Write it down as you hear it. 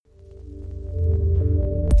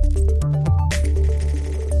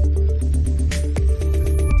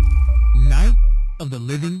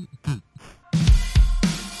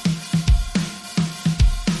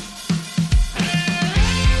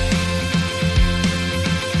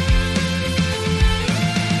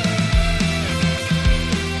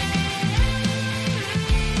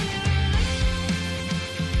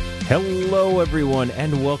everyone,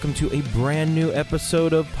 and welcome to a brand new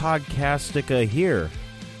episode of Podcastica here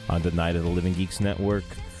on the Night of the Living Geeks Network.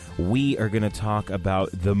 We are going to talk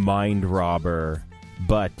about The Mind Robber,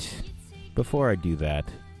 but before I do that,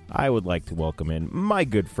 I would like to welcome in my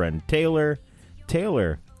good friend Taylor.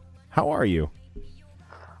 Taylor, how are you?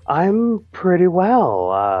 I'm pretty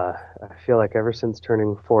well. I feel like ever since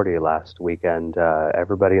turning 40 last weekend,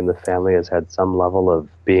 everybody in the family has had some level of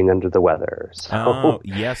being under the weather. So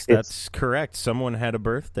yes, that's correct. Someone had a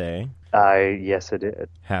birthday. Yes, it did.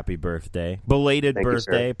 Happy birthday. Belated Thank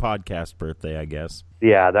birthday, you, podcast birthday, I guess.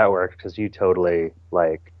 Yeah, that worked because you totally,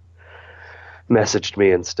 messaged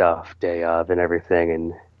me and stuff day of and everything,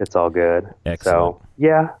 and it's all good. Excellent. So,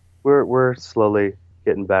 yeah, we're slowly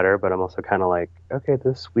getting better, but I'm also kind of like, okay,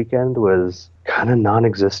 this weekend was kind of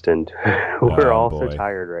non-existent. We're all so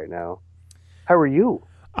tired right now. How are you?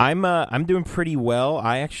 I'm doing pretty well.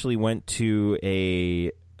 I actually went to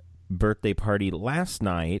a birthday party last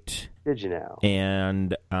night. Did you know?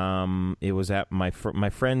 And it was at my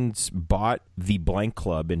friends bought the Blank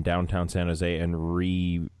Club in downtown San Jose and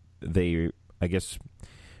redid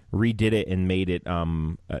it and made it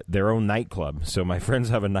their own nightclub. So my friends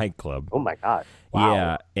have a nightclub. Oh my God. Wow.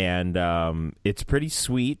 Yeah, and it's pretty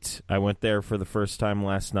sweet. I went there for the first time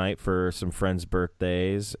last night for some friends'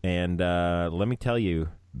 birthdays, and let me tell you,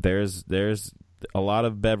 there's a lot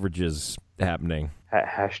of beverages happening.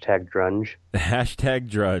 Hashtag drunge. Hashtag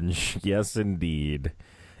drunge. Yes, indeed.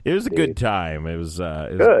 It was a good time. It was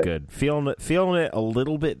good. Feeling it a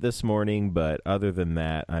little bit this morning, but other than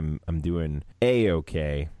that, I'm doing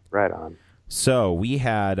A-okay. Right on. So we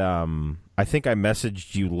had, I think I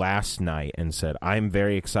messaged you last night and said, I'm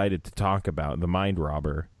very excited to talk about The Mind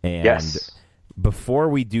Robber. And yes. Before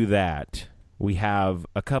we do that, we have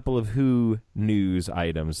a couple of Who news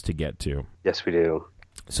items to get to. Yes, we do.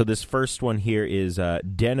 So this first one here is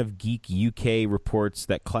Den of Geek UK reports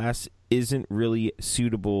that Class isn't really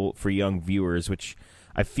suitable for young viewers, which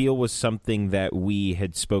I feel was something that we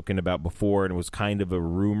had spoken about before, and it was kind of a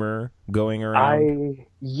rumor going around.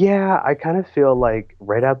 I kind of feel like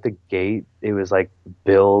right out the gate, it was like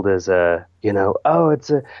billed as a, it's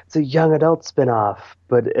a young adult spinoff,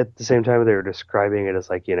 but at the same time they were describing it as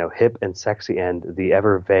like, hip and sexy and the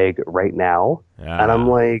ever vague right now. And I'm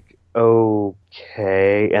like,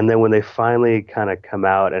 okay. And then when they finally kind of come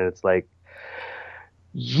out and it's like,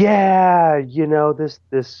 yeah, this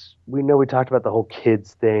we know we talked about the whole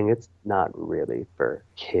kids thing. It's not really for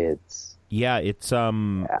kids. Yeah, it's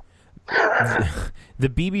the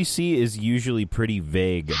BBC is usually pretty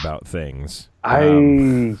vague about things.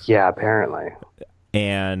 Apparently.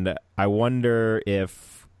 And I wonder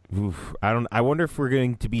if I wonder if we're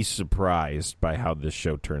going to be surprised by how this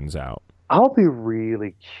show turns out. I'll be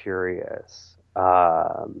really curious.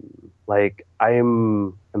 I'm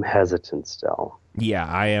hesitant still. Yeah,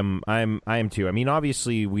 I am too. I mean,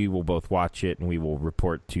 obviously we will both watch it and we will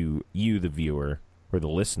report to you, the viewer or the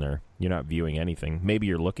listener. You're not viewing anything. Maybe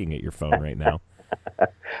you're looking at your phone right now.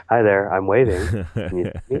 Hi there, I'm waiting.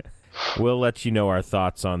 We'll let you know our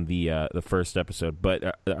thoughts on the first episode.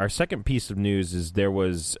 But our second piece of news is there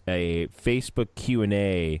was a Facebook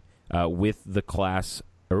Q&A with the Class.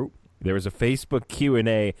 There was a Facebook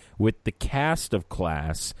Q&A with the cast of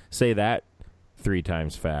Class. Say that 3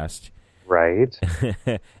 times fast. Right.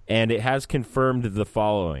 And it has confirmed the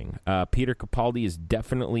following. Peter Capaldi is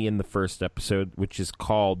definitely in the first episode, which is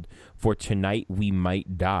called For Tonight We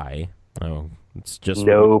Might Die. Oh, it's just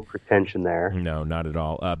no pretension there. No, not at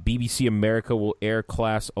all. BBC America will air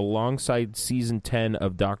Class alongside Season 10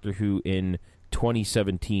 of Doctor Who in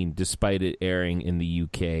 2017, despite it airing in the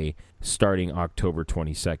UK starting October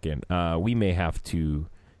 22nd. We may have to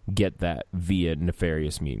get that via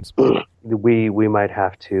nefarious means. We might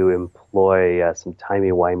have to employ some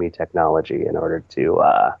timey-wimey technology in order to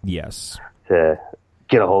to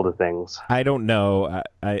get a hold of things. I don't know.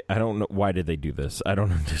 I don't know. Why did they do this? I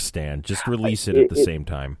don't understand. Just release it at the same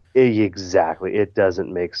time. Exactly. It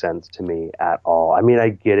doesn't make sense to me at all. I mean, I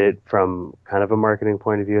get it from kind of a marketing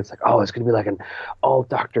point of view. It's like, it's going to be like an all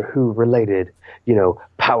Doctor Who related,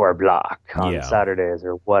 power block on Saturdays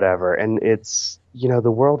or whatever. And it's,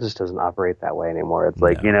 the world just doesn't operate that way anymore. It's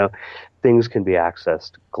like, things can be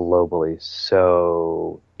accessed globally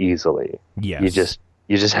so easily. Yes.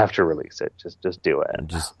 You just have to release it. Just do it. And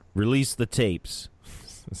just release the tapes.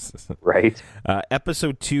 Right.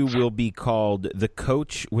 Episode 2 will be called The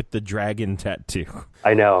Coach with the Dragon Tattoo.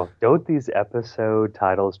 I know. Don't these episode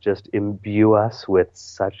titles just imbue us with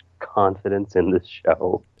such confidence in this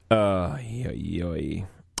show? I'll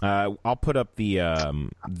put up the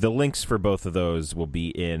links for both of those will be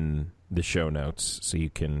in the show notes, so you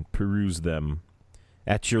can peruse them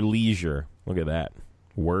at your leisure. Look at that.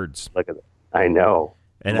 Words. Look at it. I know.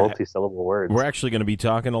 And multi-syllable words. We're actually going to be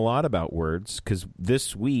talking a lot about words because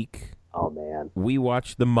this week, oh man, we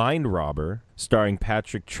watched The Mind Robber, starring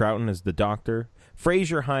Patrick Troughton as the Doctor,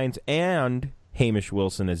 Fraser Hines and Hamish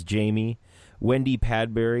Wilson as Jamie, Wendy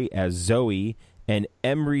Padbury as Zoe, and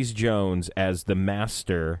Emrys Jones as the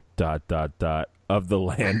Master ... of the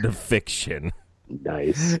Land of Fiction.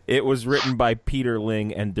 Nice. It was written by Peter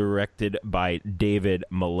Ling and directed by David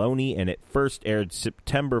Maloney, and it first aired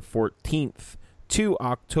September 14th to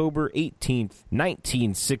October 18th,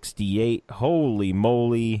 1968. Holy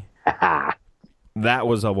moly. That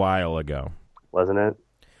was a while ago. Wasn't it?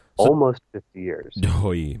 Almost 50 years.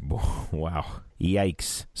 Wow.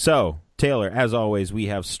 Yikes. So, Taylor, as always, we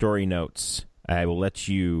have story notes. I will let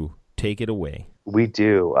you take it away. We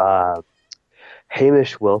do.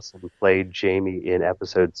 Hamish Wilson played Jamie in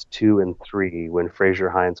episodes 2 and 3 when Fraser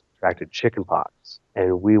Hines contracted chickenpox.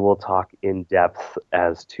 And we will talk in depth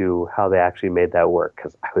as to how they actually made that work,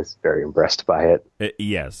 because I was very impressed by it.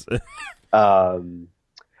 Yes. One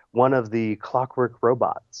of the Clockwork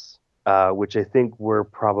robots, which I think were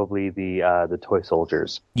probably the toy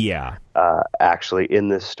soldiers. Yeah. Actually, in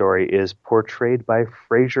this story, is portrayed by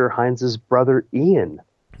Fraser Hines' brother Ian.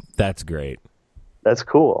 That's great. That's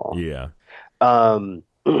cool. Yeah.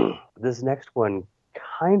 This next one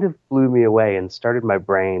kind of blew me away and started my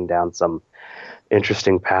brain down some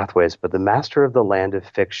interesting pathways. But the Master of the Land of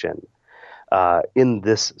Fiction in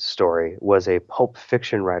this story was a pulp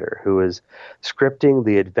fiction writer who was scripting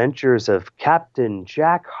the adventures of Captain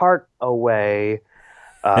Jack Hartaway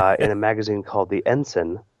in a magazine called The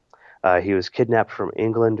Ensign. He was kidnapped from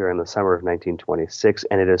England during the summer of 1926,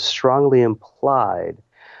 and it is strongly implied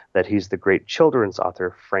that he's the great children's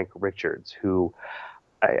author Frank Richards, who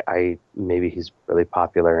I maybe he's really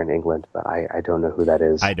popular in England, but I don't know who that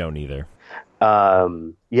is. I don't either.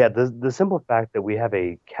 Yeah, the simple fact that we have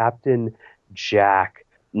a Captain Jack,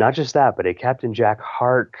 not just that, but a Captain Jack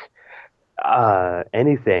Hart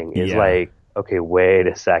anything is like, okay, wait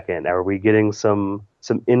a second. Are we getting some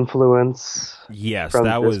influence yes, from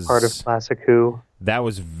that this was part of Classic Who? That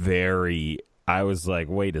was very... I was like,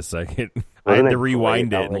 wait a second. I Wasn't had to it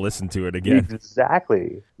rewind great? it and listen to it again.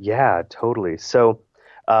 Exactly. Yeah, totally. So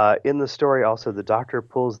in the story also, the Doctor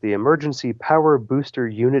pulls the emergency power booster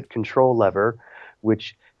unit control lever,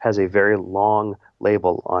 which has a very long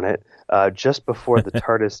label on it, just before the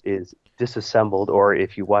TARDIS is disassembled, or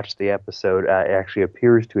if you watch the episode, it actually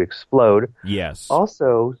appears to explode. Yes.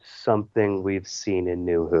 Also, something we've seen in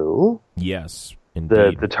New Who. Yes,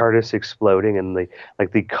 indeed. The TARDIS exploding and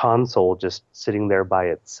the console just sitting there by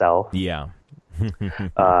itself. Yeah.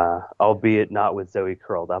 Albeit not with Zoe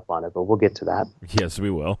curled up on it, but we'll get to that. Yes, we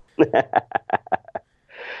will.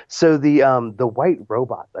 So the white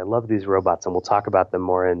robots, I love these robots, and we'll talk about them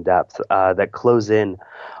more in depth, that close in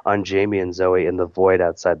on Jamie and Zoe in the void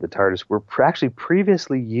outside the TARDIS were actually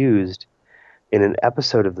previously used in an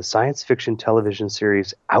episode of the science fiction television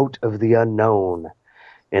series Out of the Unknown,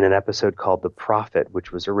 in an episode called The Prophet,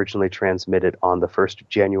 which was originally transmitted on the 1st of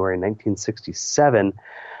January 1967.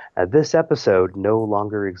 This episode no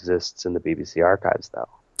longer exists in the BBC archives, though.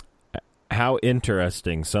 How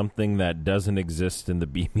interesting. Something that doesn't exist in the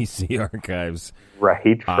BBC archives.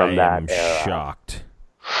 Right, from that era. I am shocked.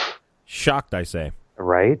 Shocked, I say.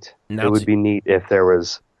 Right? Now it would be neat if there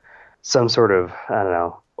was some sort of, I don't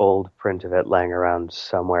know, old print of it laying around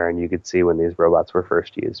somewhere and you could see when these robots were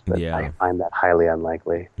first used. But yeah. I find that highly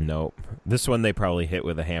unlikely. Nope. This one they probably hit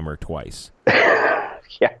with a hammer twice.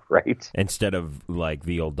 Yeah, right. Instead of like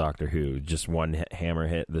the old Doctor Who, just one hammer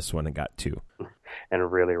hit, this one it got two.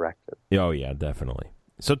 And really wrecked it. Oh, yeah, definitely.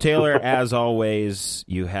 So, Taylor, as always,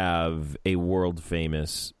 you have a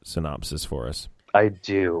world-famous synopsis for us. I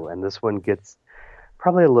do, and this one gets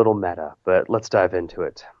probably a little meta, but let's dive into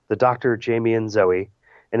it. The Doctor, Jamie, and Zoe,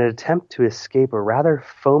 in an attempt to escape a rather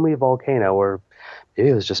foamy volcano, or maybe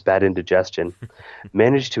it was just bad indigestion,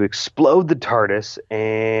 managed to explode the TARDIS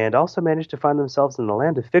and also managed to find themselves in the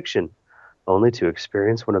land of fiction, only to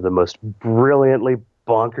experience one of the most brilliantly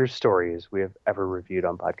bonkers stories we have ever reviewed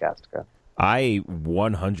on Podcastica. I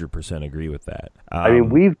 100% agree with that. I mean,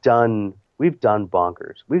 we've done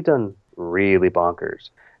bonkers. We've done really bonkers.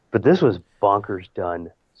 But this was bonkers done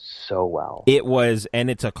so well. It was, and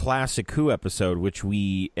it's a classic Who episode, which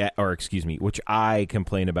I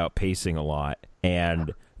complain about pacing a lot,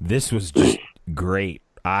 and this was just great.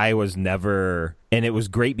 I was never, and it was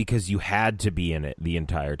great because you had to be in it the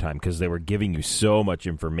entire time because they were giving you so much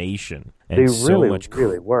information. And they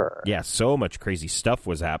really were. Yeah, so much crazy stuff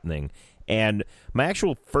was happening. And my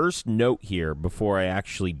actual first note here, before I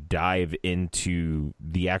actually dive into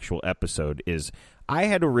the actual episode, is I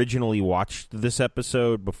had originally watched this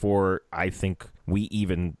episode before I think we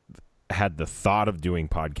even had the thought of doing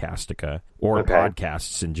Podcastica or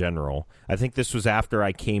podcasts in general. I think this was after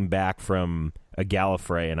I came back from a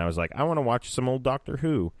Gallifrey, and I was like, I want to watch some old Doctor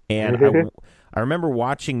Who. And I remember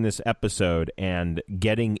watching this episode and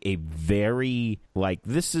getting a very, like,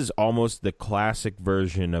 this is almost the classic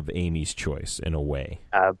version of Amy's Choice in a way.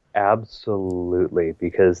 Absolutely,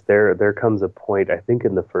 because there comes a point, I think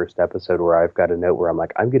in the first episode, where I've got a note where I'm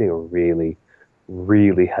like, I'm getting a really,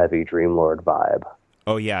 really heavy Dreamlord vibe.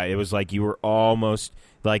 Oh, yeah, it was like you were almost,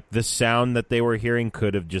 like, the sound that they were hearing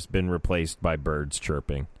could have just been replaced by birds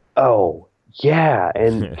chirping. Oh, yeah,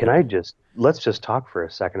 and let's just talk for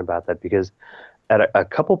a second about that, because at a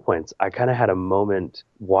couple points, I kind of had a moment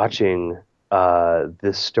watching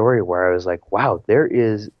this story where I was like, wow, there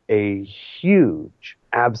is a huge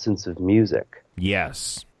absence of music.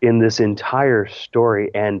 Yes. In this entire story,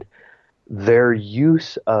 and their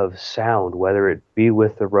use of sound, whether it be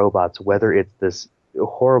with the robots, whether it's this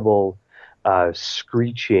horrible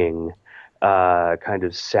screeching kind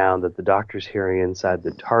of sound that the Doctor's hearing inside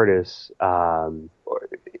the TARDIS,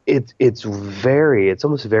 it's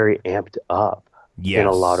almost very amped up. Yes. In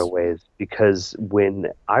a lot of ways, because when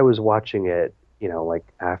I was watching it, like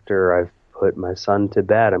after I've put my son to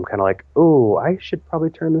bed, I'm kind of like, oh, I should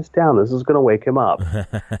probably turn this down. This is going to wake him up.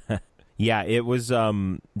 Yeah, it was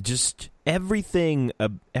just everything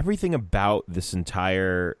about this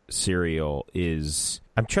entire serial is.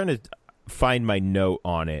 I'm trying to find my note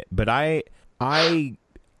on it, but I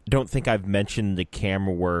don't think I've mentioned the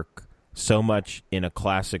camera work so much in a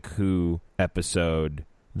classic Who episode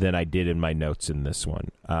than I did in my notes in this one.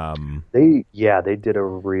 They did a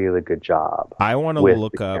really good job. I want to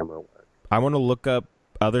look up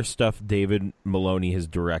other stuff David Maloney has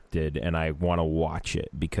directed, and I want to watch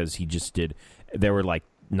it because he just did. There were like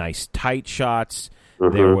nice tight shots.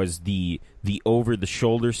 Mm-hmm. There was the over the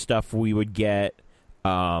shoulder stuff we would get.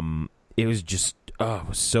 It was just it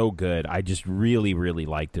was so good. I just really, really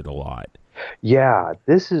liked it a lot. Yeah,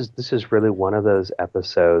 this is really one of those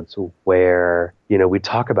episodes where, we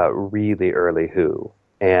talk about really early Who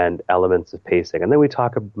and elements of pacing, and then we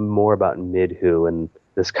talk more about mid Who and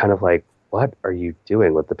this kind of like, what are you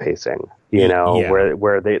doing with the pacing?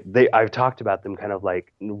 Where they I've talked about them kind of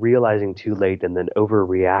like realizing too late and then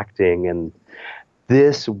overreacting, and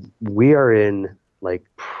this, we are in like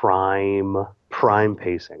prime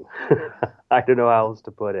pacing. I don't know how else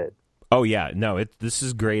to put it. Oh, yeah. No, this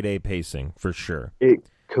is grade A pacing, for sure. It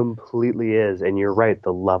completely is. And you're right.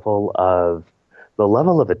 The level of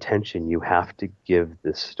attention you have to give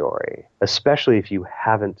this story, especially if you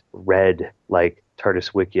haven't read, like,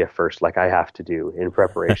 TARDIS Wikia first, like I have to do in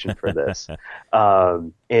preparation for this.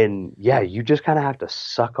 And, yeah, you just kind of have to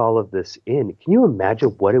suck all of this in. Can you imagine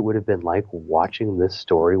what it would have been like watching this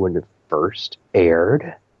story when it first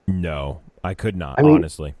aired? No, I could not,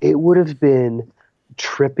 honestly. It would have been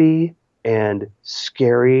trippy and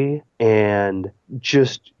scary, and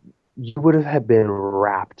just you would have been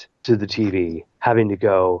wrapped to the TV, having to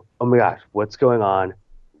go, oh my gosh, what's going on?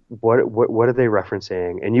 What are they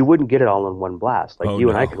referencing? And you wouldn't get it all in one blast. Like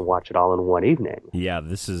and I can watch it all in one evening. Yeah,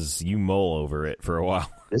 this is, you mull over it for a while.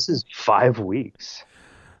 This is 5 weeks.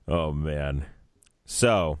 Oh man.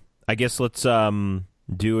 So I guess let's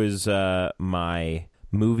do as my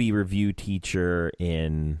movie review teacher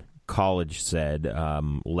in college said,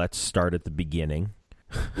 let's start at the beginning.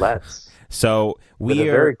 Let's. So with a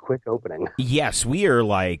very quick opening. Yes, we're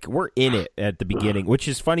in it at the beginning, which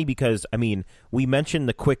is funny because, we mentioned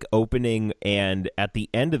the quick opening, and at the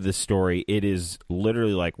end of the story, it is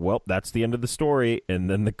literally like, well, that's the end of the story, and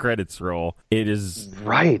then the credits roll. It is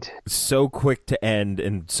right. So quick to end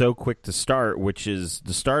and so quick to start, which is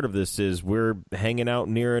the start of this is we're hanging out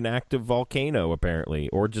near an active volcano, apparently,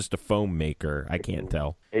 or just a foam maker. I can't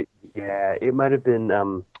tell. It might have been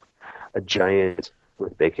a giant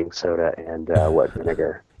with baking soda and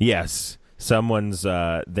vinegar. Yes, someone's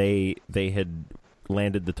they had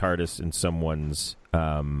landed the TARDIS in someone's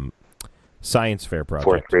science fair project.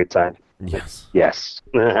 4th grade science. Yes.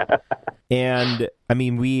 And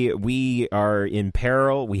we are in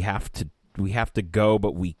peril. We have to go,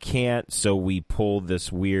 but we can't. So we pull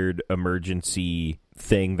this weird emergency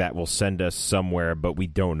thing that will send us somewhere, but we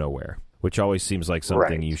don't know where. Which always seems like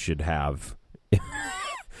something you should have.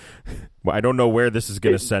 Well, I don't know where this is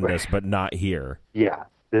going to send us, but not here. Yeah,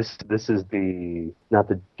 this is the, not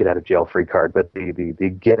the get out of jail free card, but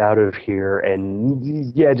the get out of here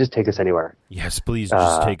and just take us anywhere. Yes, please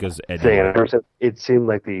just take us anywhere. It seemed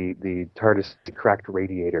like the TARDIS cracked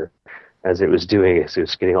radiator as it was doing it, so it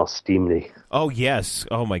was getting all steamy. Oh yes,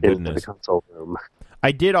 oh my goodness. Into the console room.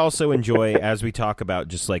 I did also enjoy, as we talk about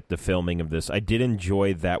just like the filming of this, I did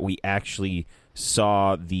enjoy that we actually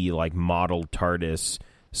saw the like model TARDIS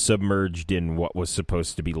submerged in what was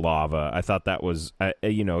supposed to be lava. I thought that was,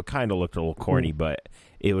 it kind of looked a little corny, but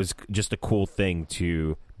it was just a cool thing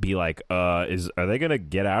to be like, are they going to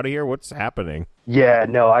get out of here? What's happening? Yeah,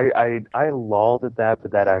 no, I lolled at that,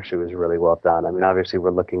 but that actually was really well done. I mean, obviously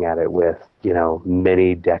we're looking at it with,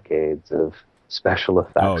 many decades of special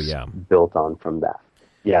effects built on from that.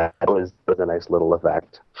 Yeah, it was a nice little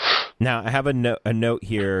effect. Now, I have a note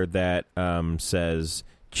here that says,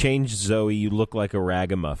 change Zoe, you look like a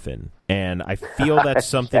ragamuffin. And I feel that's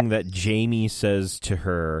something that Jamie says to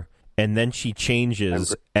her, and then she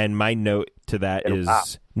changes, and my note to that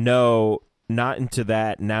is, no, not into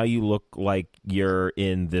that. Now you look like you're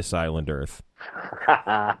in This Island Earth.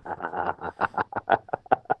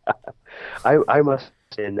 I must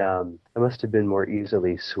have been more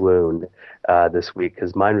easily swooned this week,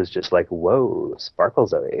 because mine was just like, whoa, sparkle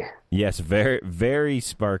Zoe. Yes, very, very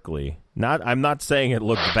sparkly. I'm not saying it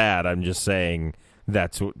looked bad. I'm just saying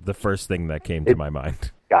that's the first thing that came to my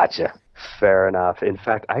mind. Gotcha. Fair enough. In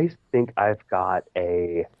fact, I think I've got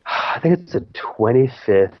I think it's a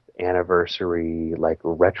 25th anniversary, like,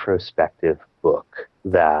 retrospective book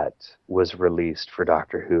that was released for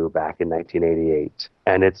Doctor Who back in 1988.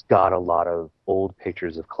 And it's got a lot of old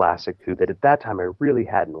pictures of classic Who that at that time I really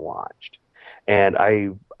hadn't watched. And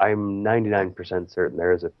I'm 99% certain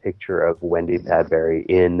there is a picture of Wendy Padbury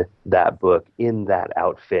in that book, in that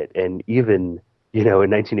outfit. And even, in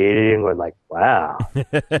 1988, I'm going like, wow.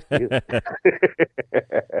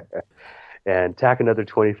 And tack another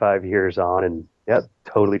 25 years on, and yep,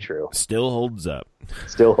 totally true. Still holds up.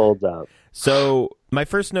 Still holds up. So my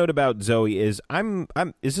first note about Zoe is,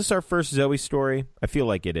 is this our first Zoe story? I feel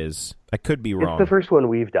like it is. I could be wrong. It's the first one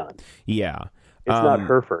we've done. Yeah. It's not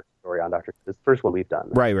her first story on Doctor Who. It's the first one we've done.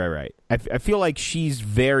 Right. I feel like she's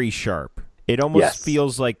very sharp. It almost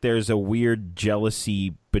feels like there's a weird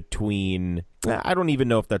jealousy between... I don't even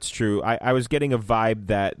know if that's true. I was getting a vibe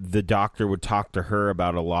that the Doctor would talk to her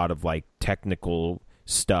about a lot of like technical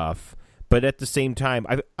stuff. But at the same time,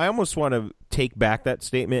 I almost want to take back that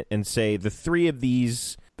statement and say the three of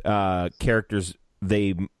these characters,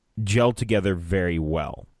 they gel together very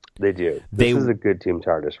well. They do. This is a good Team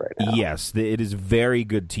TARDIS right now. Yes, it is very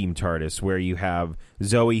good Team TARDIS, where you have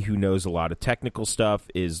Zoe, who knows a lot of technical stuff,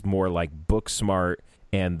 is more like book smart,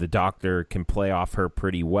 and the Doctor can play off her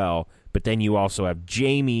pretty well. But then you also have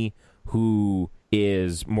Jamie, who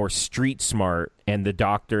is more street smart, and the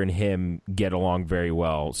Doctor and him get along very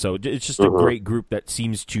well. So it's just a great group that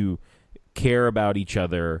seems to care about each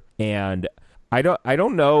other. And I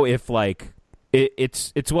don't know if like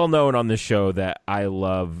it's well known on this show that I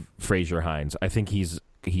love Fraser Hines. I think he's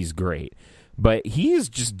great, but he is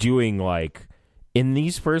just doing like in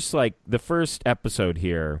these the first episode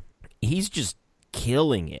here, he's just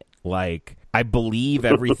killing it. Like, I believe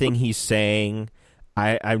everything he's saying.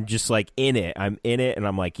 I'm just like in it. I'm in it, and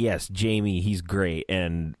I'm like, yes, Jamie, he's great.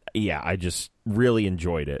 And yeah, I just really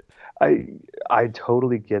enjoyed it. I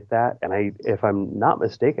totally get that, and if I'm not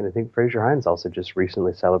mistaken, I think Fraser Hines also just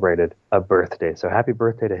recently celebrated a birthday. So happy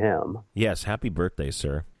birthday to him! Yes, happy birthday,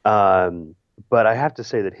 sir. But I have to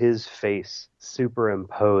say that his face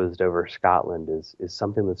superimposed over Scotland is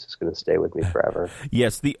something that's just going to stay with me forever.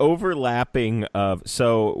 Yes, the overlapping of...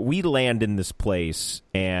 So we land in this place,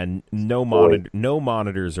 and no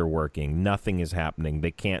monitors are working. Nothing is happening.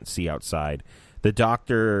 They can't see outside. The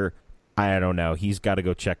Doctor... I don't know. He's got to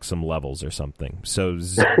go check some levels or something. So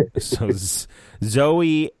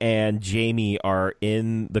Zoe and Jamie are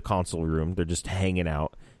in the console room. They're just hanging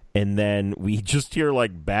out. And then we just hear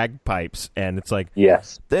like bagpipes, and it's like,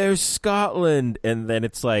 yes, there's Scotland. And then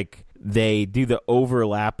it's like they do the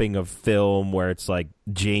overlapping of film where it's like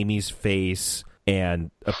Jamie's face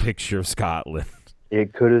and a picture of Scotland.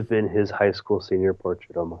 It could have been his high school senior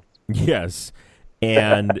portrait almost. Yes.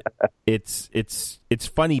 And it's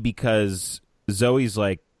funny because Zoe's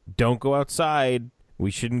like, don't go outside.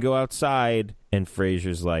 We shouldn't go outside. And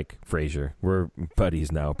Fraser's like, Fraser, we're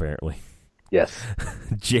buddies now, apparently. Yes.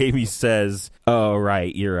 Jamie says, oh,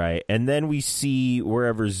 right, you're right. And then we see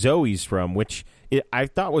wherever Zoe's from, which I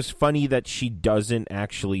thought was funny that she doesn't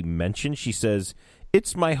actually mention. She says,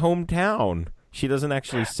 it's my hometown. She doesn't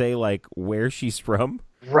actually say, like, where she's from.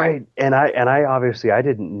 Right, and I obviously I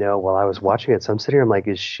didn't know while I was watching it. So I'm sitting here, I'm like,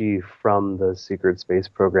 is she from the Secret Space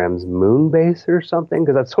Program's moon base or something?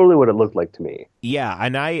 Because that's totally what it looked like to me. Yeah,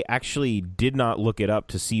 and I actually did not look it up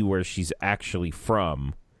to see where she's actually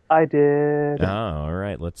from. I did. Oh, all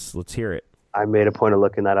right. Let's hear it. I made a point of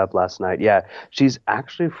looking that up last night. Yeah, she's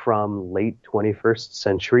actually from late 21st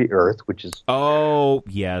century Earth, Oh,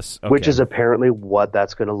 yes. which Okay. is apparently what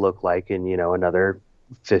that's going to look like in, another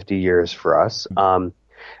 50 years for us.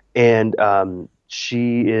 And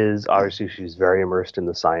she's very immersed in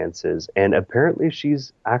the sciences, and apparently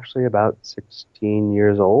she's actually about 16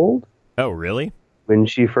 years old Oh, really? when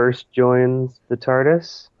she first joins the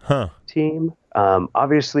TARDIS Huh. team.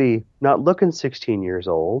 Obviously not looking 16 years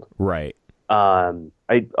old. Right.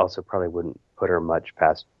 I also probably wouldn't put her much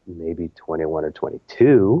past maybe 21 or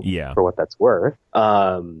 22 Yeah. for what that's worth.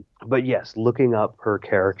 But yes, looking up her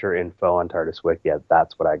character info on TARDIS Wiki, yeah,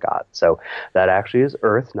 that's what I got. So that actually is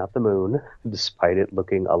Earth, not the moon, despite it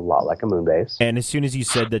looking a lot like a moon base. And as soon as you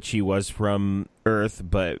said that she was from Earth,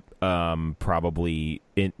 but probably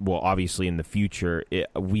obviously in the future,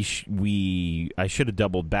 I should have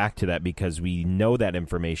doubled back to that because we know that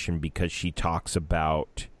information because she talks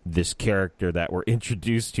about this character that we're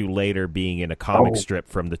introduced to later being in a comic strip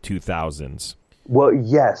from the 2000s. Well,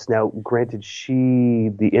 yes. Now, granted,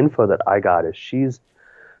 the info that I got is she's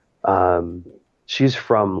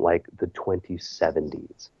from like the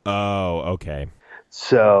 2070s. Oh, okay.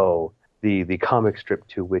 So the comic strip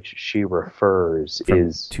to which she refers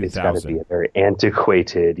it's got to be a very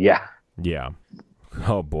antiquated. Yeah. Yeah.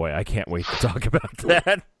 Oh boy, I can't wait to talk about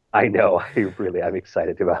that. I know. I'm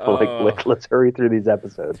excited about let's hurry through these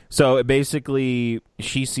episodes. So basically,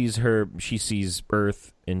 she sees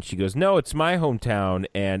Earth, and she goes, "No, it's my hometown,"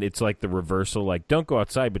 and it's like the reversal, like, "Don't go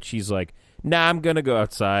outside," but she's like, "Nah, I'm gonna go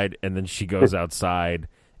outside," and then she goes outside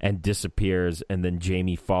and disappears, and then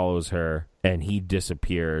Jamie follows her, and he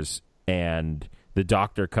disappears, and the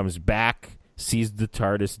Doctor comes back, sees the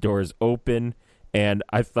TARDIS doors open, and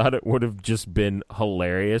I thought it would have just been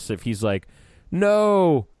hilarious if he's like,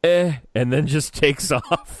 "No, and then just takes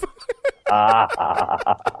off.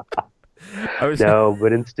 No,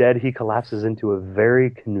 but instead he collapses into a very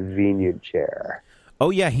convenient chair. Oh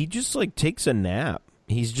yeah, he just like takes a nap.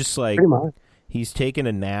 He's just like Pretty much. He's taking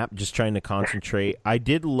a nap, just trying to concentrate. I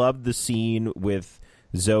did love the scene with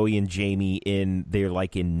Zoe and Jamie they're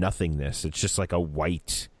like in nothingness. It's just like a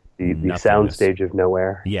white the soundstage of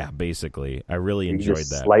nowhere. Yeah, basically. I really enjoyed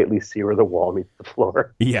just that. Slightly see where the wall meets the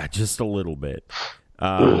floor. Yeah, just a little bit.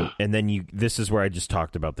 And then this is where I just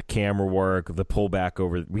talked about the camera work, the pullback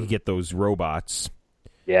over. We get those robots.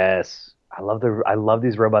 Yes, I love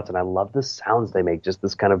these robots, and I love the sounds they make. Just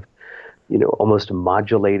this kind of, almost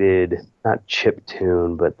modulated, not chip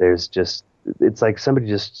tune, but it's like somebody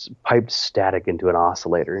just piped static into an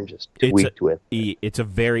oscillator and just tweaked with. It's a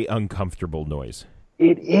very uncomfortable noise.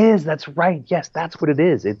 It is. That's right. Yes, that's what it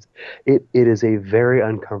is. It is a very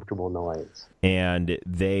uncomfortable noise. And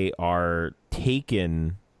they are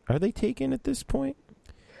taken. Are they taken at this point?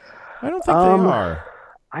 I don't think they are.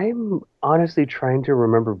 I'm honestly trying to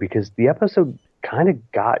remember because the episode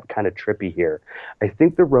got kind of trippy here. I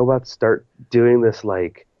think the robots start doing this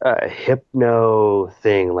like hypno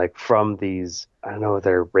thing, like from these, I don't know if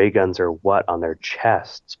they're ray guns or what, on their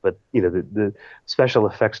chests, but the special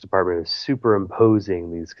effects department is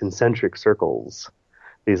superimposing these concentric circles,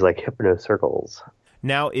 these like hypno circles.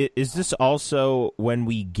 Now, is this also when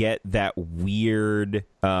we get that weird?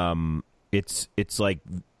 It's like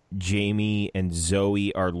Jamie and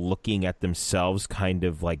Zoe are looking at themselves, kind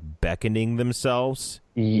of like beckoning themselves.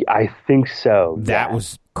 I think so. That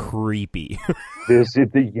was creepy. This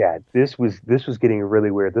was getting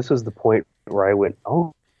really weird. This was the point where I went,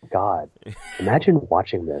 "Oh God, imagine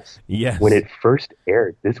watching this." Yes. When it first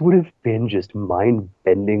aired, this would have been just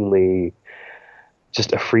mind-bendingly,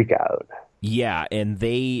 just a freak out. Yeah, and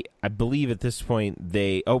I believe at this point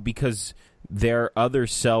because their other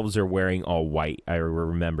selves are wearing all white. I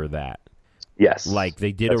remember that. Yes. Like,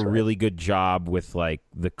 they did a really good job with, like,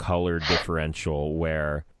 the color differential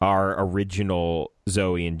where our original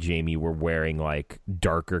Zoe and Jamie were wearing, like,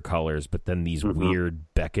 darker colors, but then these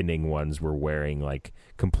weird beckoning ones were wearing, like,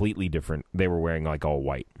 completely different. They were wearing, like, all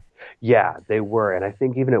white. Yeah, they were. And I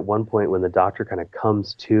think even at one point when the Doctor kind of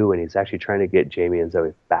comes to and he's actually trying to get Jamie and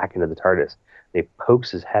Zoe back into the TARDIS, he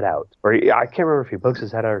pokes his head out. Or I can't remember if he pokes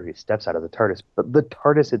his head out or if he steps out of the TARDIS, but the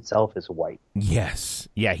TARDIS itself is white. Yes.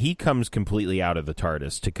 Yeah, he comes completely out of the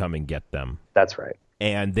TARDIS to come and get them. That's right.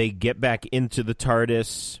 And they get back into the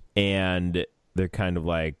TARDIS, and they're kind of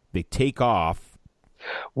like, they take off.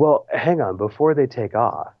 Well, hang on. Before they take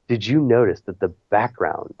off, did you notice that the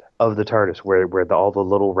background of the TARDIS, where all the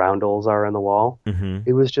little roundels are on the wall,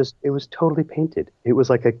 it was totally painted. It was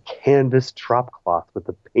like a canvas drop cloth with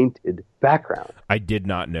a painted background. I did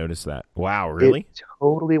not notice that. Wow, really? It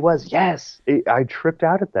totally was. Yes. I tripped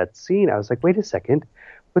out at that scene. I was like, wait a second.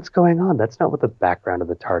 what's going on? That's not what the background of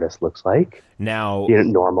the TARDIS looks like. Now,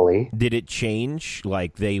 Normally. did it change?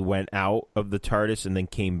 Like they went out of the TARDIS and then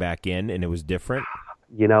came back in and it was different?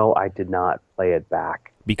 I did not play it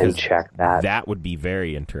back because and check that. That would be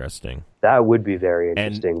very interesting. That would be very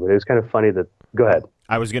interesting. But it was kind of funny that... Go ahead.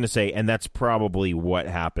 I was going to say, and that's probably what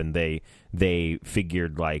happened. They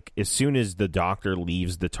figured, like, as soon as the Doctor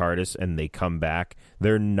leaves the TARDIS and they come back,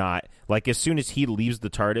 they're not... Like, as soon as he leaves the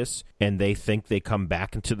TARDIS and they think they come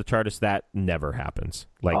back into the TARDIS, that never happens.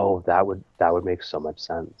 Like, that would make so much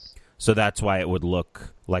sense. So that's why it would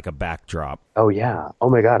look like a backdrop. Oh, yeah. Oh,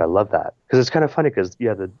 my God, I love that. Because it's kind of funny because,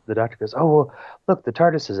 the Doctor goes, oh, well, look, the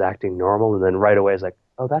TARDIS is acting normal, and then right away is like,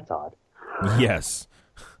 oh, that's odd. Yes.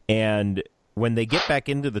 And when they get back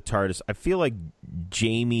into the TARDIS, I feel like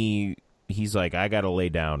Jamie, he's like, I got to lay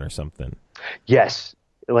down or something. Yes.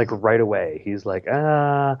 Like right away. He's like,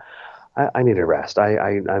 I need a rest.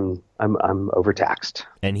 I'm overtaxed.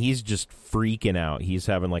 And he's just freaking out. He's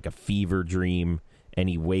having like a fever dream, and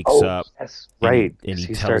he wakes up. Yes, right. And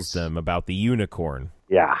he tells them about the unicorn.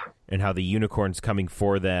 Yeah. And how the unicorn's coming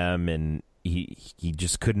for them, and he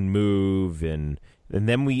just couldn't move, and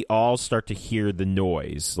then we all start to hear the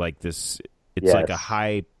noise, like this. It's like a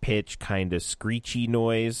high pitch kind of screechy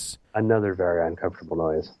noise. Another very uncomfortable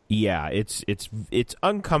noise. Yeah, it's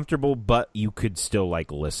uncomfortable, but you could still like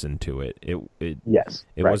listen to it. It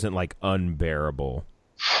wasn't like unbearable.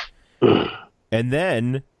 And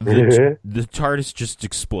then the TARDIS just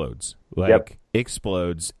explodes.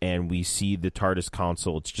 Explodes, and we see the TARDIS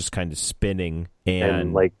console. It's just kind of spinning,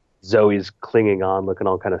 and like Zoe's clinging on, looking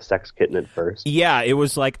all kind of sex kitten at first. Yeah, it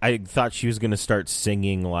was like I thought she was going to start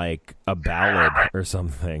singing like a ballad or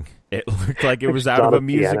something. It looked like it was out of a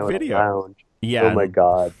music video. Yeah. Oh my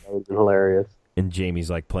God, that was hilarious. And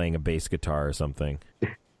Jamie's like playing a bass guitar or something.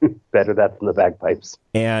 Better that than the bagpipes.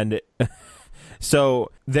 And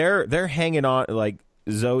so they're hanging on, like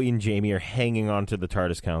Zoe and Jamie are hanging on to the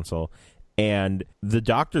TARDIS console, and the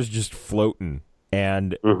Doctor's just floating.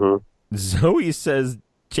 And Zoe says,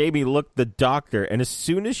 Jamie, look, the Doctor. And as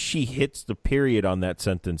soon as she hits the period on that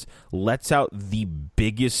sentence, lets out the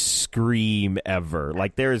biggest scream ever.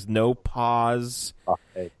 Like, there is no pause.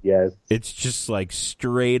 Okay, yes. It's just like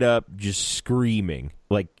straight up just screaming.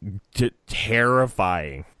 Like,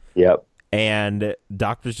 terrifying. Yep. And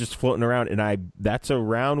Doctor's just floating around. And that's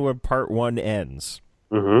around where part 1 ends.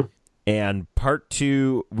 Mm-hmm. And part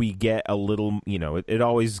 2, we get a little, it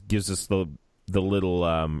always gives us the little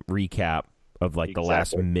recap of like the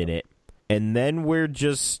last minute, and then we're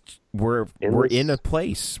in a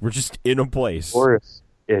place. We're just in a place,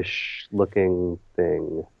 forest-ish looking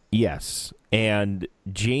thing. Yes, and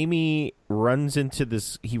Jamie runs into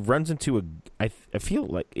this. He runs into a. I feel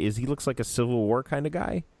like he looks like a Civil War kind of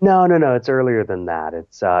guy. No. It's earlier than that.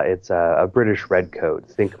 It's a British redcoat.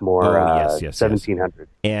 Think more 1700.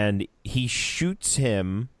 And he shoots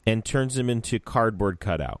him and turns him into cardboard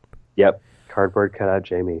cutout. Yep. Cardboard cutout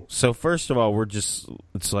Jamie. So first of all,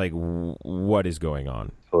 it's like, what is going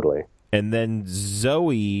on? Totally. And then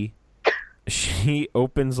Zoe, she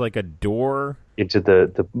opens like a door into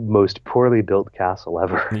the most poorly built castle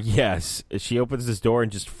ever. Yes. She opens this door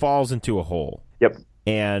and just falls into a hole. Yep.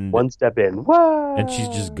 And one step in. Whoa! And she's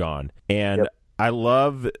just gone. And I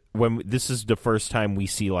love when this is the first time we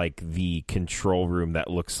see like the control room that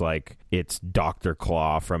looks like it's Dr.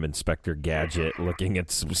 Claw from Inspector Gadget looking at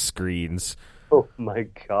some screens. Oh my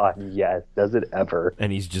God, yes. Does it ever?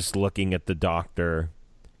 And he's just looking at the Doctor.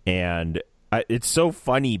 And it's so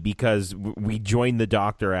funny because we join the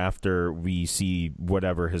Doctor after we see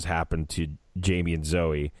whatever has happened to Jamie and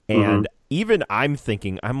Zoe. And even I'm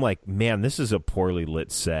thinking, I'm like, man, this is a poorly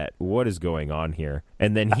lit set. What is going on here?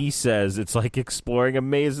 And then he says it's like exploring a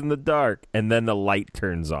maze in the dark. And then the light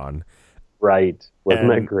turns on. Right. Wasn't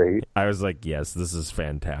that great? I was like, yes, this is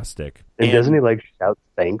fantastic. And doesn't he like shout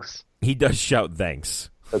thanks? He does shout thanks.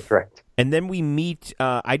 That's right. And then we meet,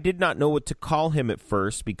 I did not know what to call him at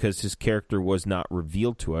first because his character was not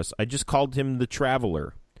revealed to us. I just called him the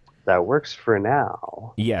Traveler. That works for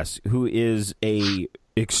now. Yes, who is a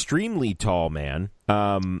extremely tall man.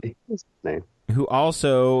 His name. Who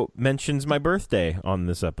also mentions my birthday on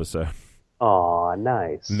this episode. Aw,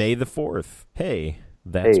 nice. May the 4th. Hey,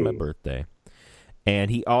 that's my birthday.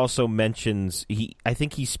 And he also mentions, I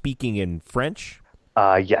think he's speaking in French.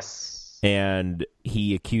 Yes. And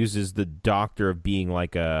he accuses the Doctor of being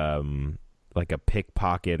like a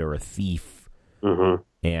pickpocket or a thief. Mm-hmm.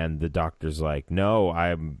 And the Doctor's like, no,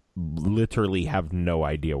 I literally have no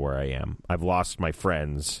idea where I am. I've lost my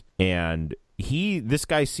friends. And this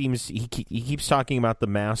guy seems, he keeps talking about the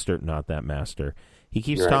Master, not that Master. He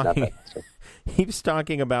keeps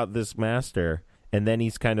talking about this Master. And then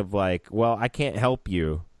he's kind of like, well, I can't help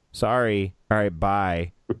you. Sorry. All right,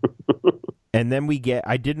 bye. And then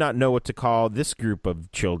I did not know what to call this group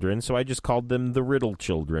of children, so I just called them the Riddle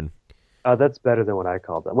children. That's better than what I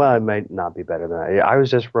called them. Well, it might not be better than that. I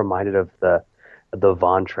was just reminded of the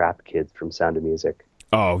Von Trapp kids from Sound of Music.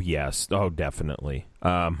 Oh, yes. Oh, definitely.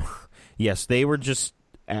 Yes, they were just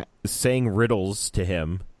saying riddles to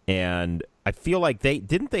him, and I feel like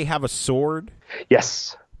they have a sword?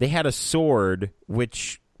 Yes. They had a sword,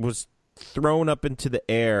 which was thrown up into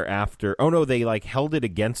the air after... Oh, no, they held it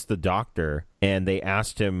against the doctor, and they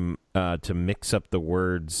asked him to mix up the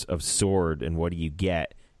words of sword, and what do you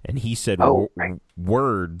get? And he said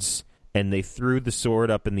words, and they threw the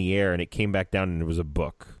sword up in the air, and it came back down, and it was a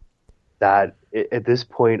book. At this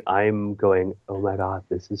point, I'm going, oh my God,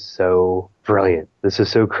 this is so brilliant. This is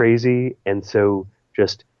so crazy and so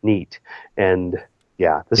just neat. And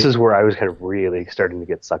yeah, this is where I was kind of really starting to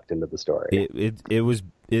get sucked into the story. It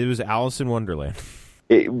was Alice in Wonderland.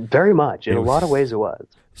 Very much. In a lot of ways it was.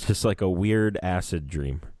 It's just like a weird acid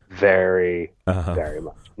dream. Very much.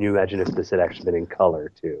 Can you imagine if this had actually been in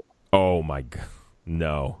color too? Oh my God.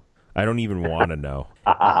 No. I don't even want to know.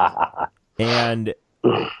 And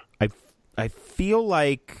I feel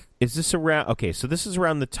like, is this around... Okay, so this is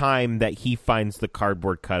around the time that he finds the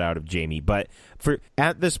cardboard cutout of Jamie. But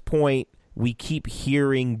at this point, we keep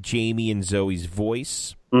hearing Jamie and Zoe's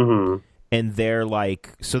voice. Mm-hmm. And they're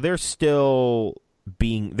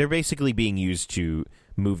they're basically being used to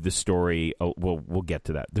move the story... We'll get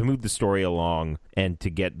to that. To move the story along and to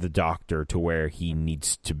get the doctor to where he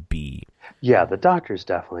needs to be. Yeah, the doctor's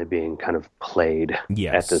definitely being kind of played.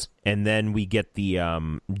 Yes, and then we get the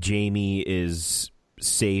Jamie is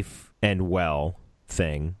safe and well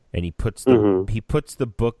thing, and he puts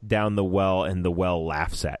the book down the well, and the well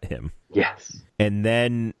laughs at him. Yes. And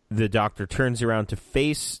then the doctor turns around to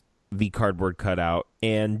face the cardboard cutout,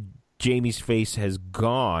 and Jamie's face has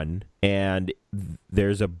gone, and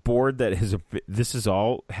there's a board that is... This has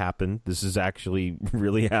all happened. This is actually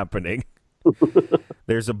really happening.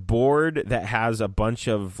 There's a board that has a bunch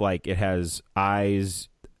of, it has eyes,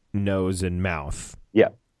 nose, and mouth. Yeah.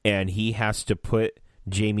 And he has to put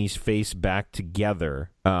Jamie's face back together.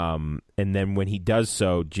 And then when he does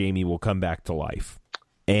so, Jamie will come back to life.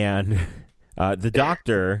 And the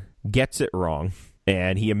doctor gets it wrong.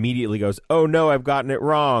 And he immediately goes, oh, no, I've gotten it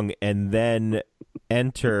wrong. And then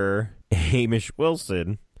enter Hamish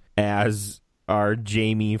Wilson as our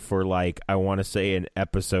Jamie for, I want to say an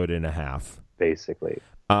episode and a half. Basically.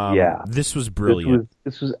 Yeah. This was brilliant.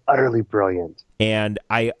 This was utterly brilliant. And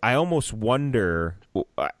I almost wonder,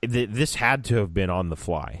 this had to have been on the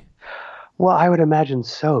fly. Well, I would imagine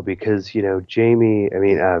so, because,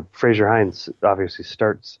 Fraser Hines obviously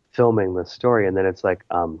starts filming the story, and then it's like,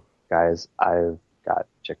 guys, I've got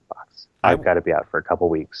chickenpox. I've got to be out for a couple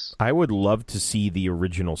weeks. I would love to see the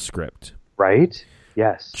original script. Right?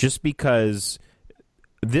 Yes. Just because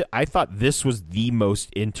I thought this was the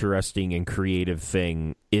most interesting and creative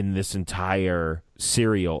thing in this entire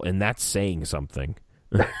serial, and that's saying something.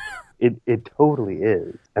 It totally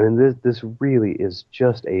is. I mean, this really is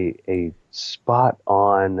just a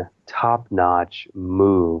spot-on, top-notch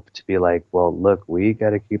move to be like, well, look, we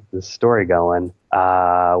got to keep this story going. What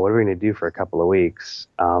are we going to do for a couple of weeks?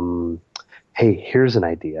 Hey, here's an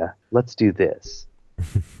idea. Let's do this.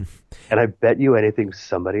 And I bet you anything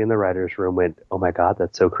somebody in the writer's room went, oh my God,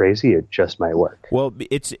 that's so crazy, it just might work. Well,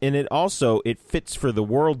 it fits for the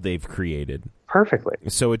world they've created. Perfectly.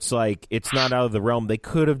 So it's it's not out of the realm. They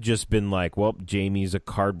could have just been like, well, Jamie's a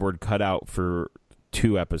cardboard cutout for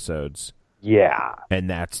 2 episodes. Yeah. And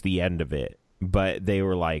that's the end of it. But they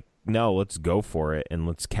were like, no, let's go for it, and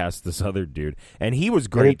let's cast this other dude. And he was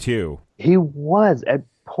great, too. He was. At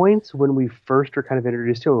points when we first were kind of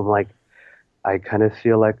introduced to him, I'm like, I kind of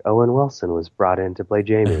feel like Owen Wilson was brought in to play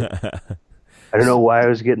Jamie. I don't know why I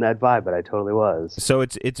was getting that vibe, but I totally was. So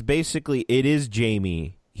it's basically, it is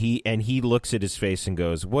Jamie. He looks at his face and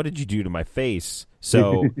goes, what did you do to my face?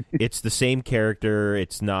 So it's the same character.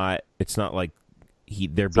 It's not like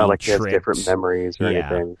they're being like tricked. He has different memories or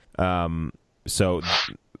anything. So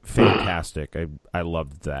fantastic. I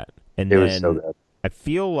loved that. And it then was so good. I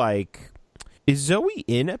feel like, is Zoe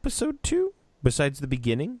in episode 2 besides the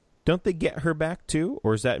beginning? Don't they get her back too,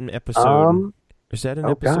 or is that in episode? Is that in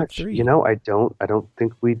episode 3? I don't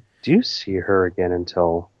think we do see her again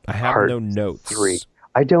until I have part no notes. 3.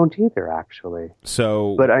 I don't either, actually.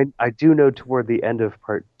 So, but I do know toward the end of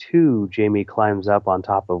part 2, Jamie climbs up on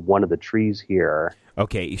top of one of the trees here.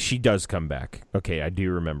 Okay, she does come back. Okay, I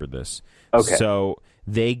do remember this. Okay, so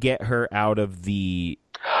they get her out of the.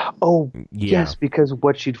 Oh, yeah. Yes, because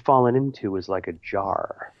what she'd fallen into was like a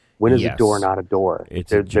jar. When is Yes. a door not a door?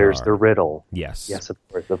 It's a jar. There's the riddle. Yes. Yes, of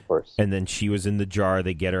course, of course. And then she was in the jar.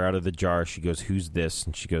 They get her out of the jar. She goes, "Who's this?"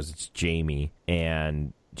 And she goes, "It's Jamie."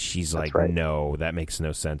 And she's like, right. "No, that makes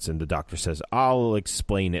no sense." And the doctor says, "I'll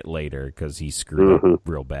explain it later," because he screwed up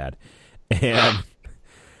real bad. And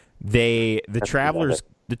the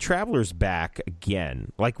traveler's back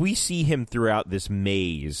again. Like, we see him throughout this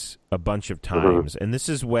maze a bunch of times. And this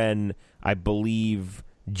is when I believe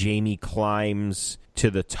Jamie climbs to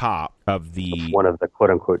the top of one of the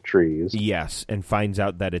quote-unquote trees. Yes, and finds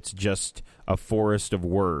out that it's just a forest of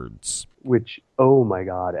words. Which, oh my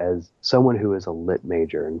God, as someone who is a lit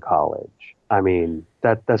major in college, I mean,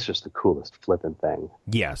 that's just the coolest flippin' thing.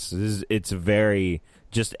 Yes, it's very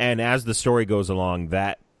just, and as the story goes along,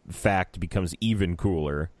 that fact becomes even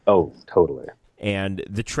cooler. Oh, totally. And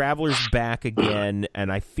the traveler's back again,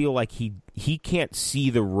 and I feel like he can't see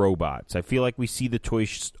the robots. I feel like we see the toy...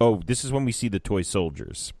 this is when we see the toy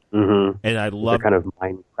soldiers. Mm-hmm. And I love... They're kind of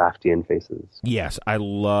Minecraftian faces. Yes, I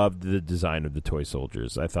loved the design of the toy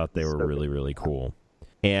soldiers. I thought they were really, really cool.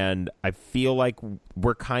 And I feel like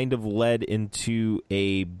we're kind of led into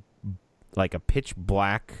a pitch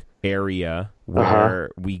black area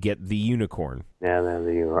where we get the unicorn. And then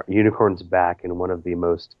the unicorn's back in one of the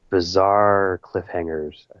most bizarre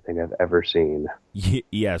cliffhangers I think I've ever seen.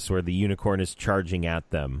 Yes, where the unicorn is charging at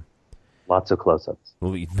them. Lots of close-ups.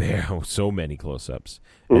 So many close-ups.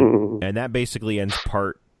 And that basically ends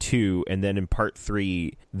part 2. And then in part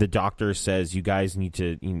 3, the doctor says, you guys need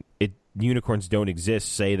to... unicorns don't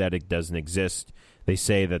exist. Say that it doesn't exist. They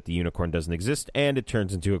say that the unicorn doesn't exist, and it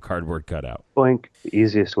turns into a cardboard cutout. Boink. The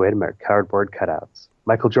easiest way to make cardboard cutouts.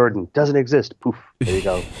 Michael Jordan doesn't exist. Poof. There you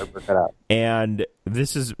go. Cardboard cutout. And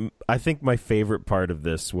this is, I think my favorite part of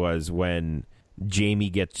this was when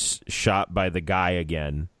Jamie gets shot by the guy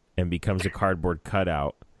again and becomes a cardboard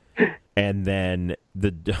cutout. And then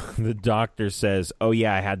the doctor says, "Oh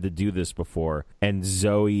yeah, I had to do this before." And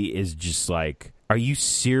Zoe is just like, "Are you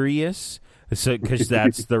serious?" So, because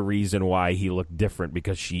that's the reason why he looked different,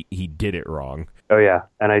 because he did it wrong. Oh yeah,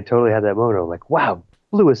 and I totally had that moment of like, wow,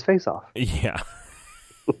 blew his face off. Yeah.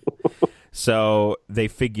 So they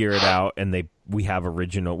figure it out, and we have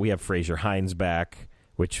Fraser Hines back,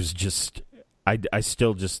 which was just I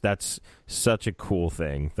still just, that's such a cool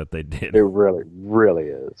thing that they did. It really, really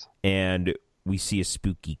is. And we see a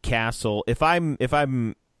spooky castle. If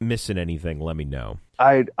I'm missing anything, let me know.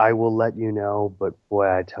 I will let you know, but boy,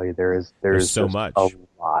 I tell you, there's so much. A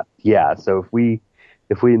lot. Yeah, so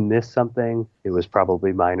if we miss something, it was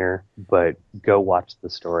probably minor, but go watch the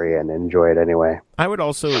story and enjoy it anyway. I would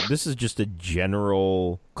also, this is just a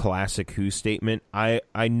general classic Who statement. I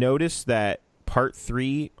noticed that part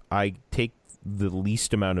 3, I take the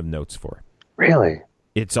least amount of notes for. Really?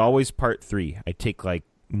 It's always part 3. I take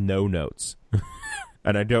no notes.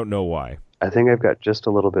 And I don't know why. I think I've got just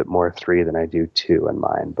a little bit more 3 than I do 2 in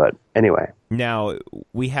mine, but anyway. Now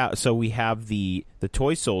we have the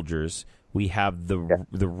toy soldiers, we have the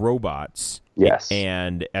robots. Yes.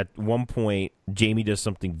 And at one point Jamie does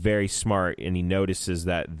something very smart, and he notices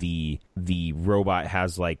that the robot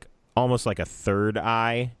has almost like a third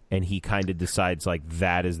eye, and he kind of decides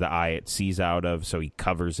that is the eye it sees out of, so he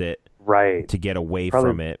covers it right to get away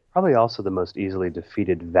from it. Probably also the most easily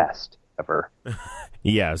defeated vest ever.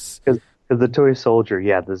 Yes. Because the toy soldier,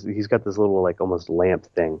 he's got this little almost lamp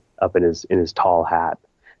thing up in his tall hat,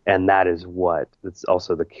 and it's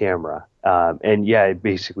also the camera. And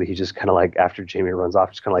basically he just kind of after Jamie runs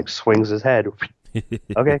off, just kind of swings his head.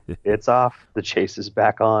 Okay, it's off. The chase is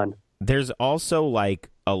back on. There's also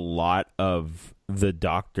a lot of the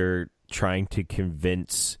doctor trying to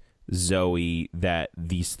convince Zoe that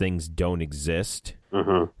these things don't exist.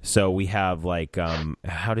 Mm-hmm. So we have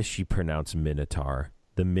how does she pronounce Minotaur?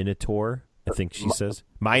 The Minotaur, I think she says.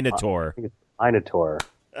 Minotaur. I think it's Minotaur.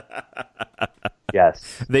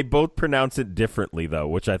 Yes. They both pronounce it differently, though,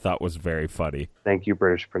 which I thought was very funny. Thank you,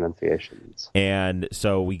 British pronunciations. And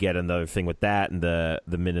so we get another thing with that, and the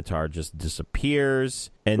Minotaur just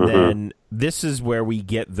disappears. And then this is where we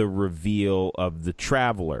get the reveal of the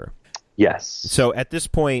Traveler. Yes. So at this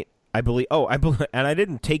point, I believe, and I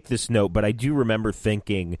didn't take this note, but I do remember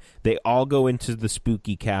thinking they all go into the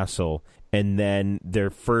spooky castle, and then their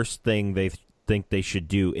first thing they think they should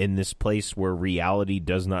do in this place where reality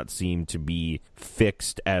does not seem to be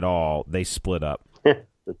fixed at all, they split up.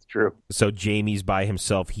 That's true. So Jamie's by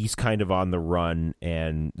himself. He's kind of on the run,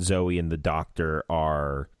 and Zoe and the doctor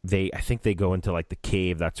I think they go into the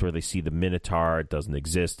cave. That's where they see the Minotaur. It doesn't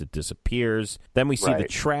exist. It disappears. Then we see the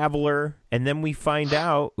Traveler, and then we find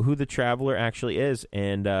out who the Traveler actually is.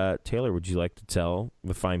 And Taylor, would you like to tell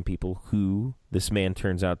the fine people who this man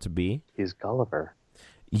turns out to be? He's Gulliver.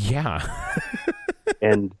 Yeah.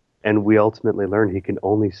 And we ultimately learn he can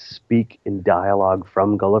only speak in dialogue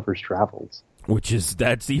from Gulliver's Travels.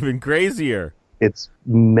 That's even crazier. It's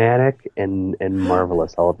manic and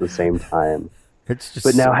marvelous all at the same time. It's just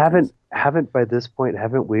But now crazy. haven't by this point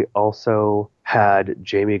haven't we also had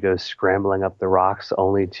Jamie go scrambling up the rocks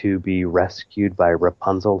only to be rescued by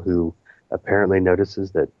Rapunzel, who apparently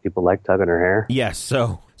notices that people like tugging her hair? Yes,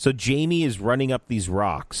 so Jamie is running up these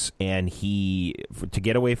rocks, and to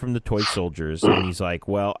get away from the toy soldiers, and he's like,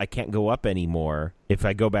 well, I can't go up anymore. If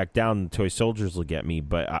I go back down, the toy soldiers will get me,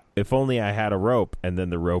 but if only I had a rope. And then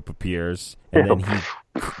the rope appears, and then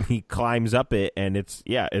he climbs up it, and it's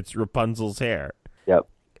Rapunzel's hair. Yep.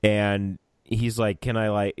 And he's like, can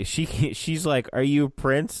I she's like, are you a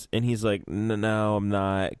prince? And he's like, no, I'm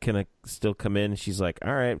not. Can I still come in? And she's like,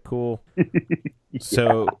 all right, cool.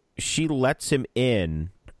 So she lets him in,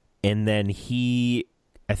 and then he,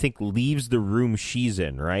 I think, leaves the room she's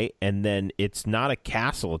in, right? And then it's not a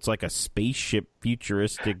castle. It's like a spaceship,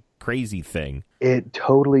 futuristic, crazy thing. It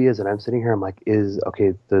totally is. And I'm sitting here, I'm like,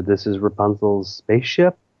 so this is Rapunzel's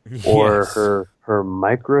spaceship? Or Yes. her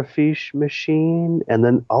microfiche machine? And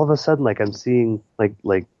then all of a sudden, like, I'm seeing like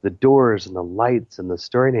the doors and the lights and the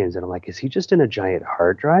story names, and I'm like, is he just in a giant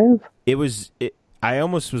hard drive? I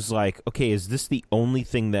almost was like, okay, is this the only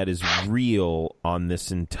thing that is real on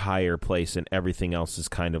this entire place, and everything else is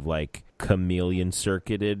kind of like chameleon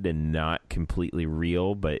circuited and not completely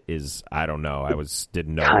real, but I don't know.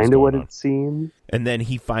 Didn't know Kind of what on. it seemed. And then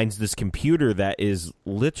he finds this computer that is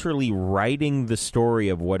literally writing the story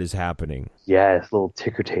of what is happening. Yes, little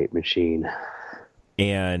ticker tape machine.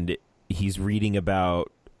 And he's reading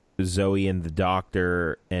about Zoe and the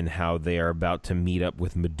doctor and how they are about to meet up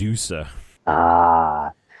with Medusa.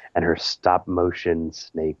 And her stop motion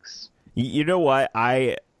snakes. You know what?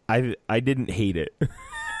 I didn't hate it.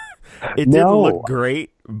 It No. didn't look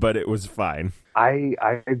great, but it was fine. I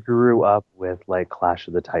grew up with like Clash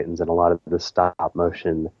of the Titans and a lot of the stop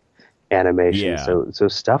motion animation. Yeah. So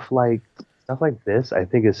stuff like this I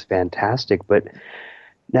think is fantastic. But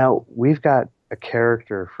now we've got a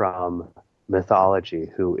character from mythology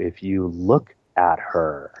who, if you look at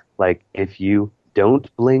her, like if you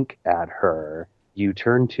don't blink at her, you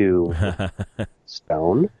turn to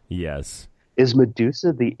stone. Yes. Is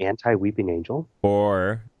Medusa the anti-weeping angel?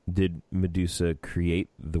 Or did Medusa create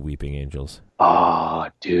the Weeping Angels Oh,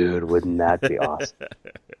 dude, wouldn't that be awesome?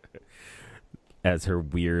 as her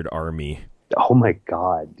weird army? Oh my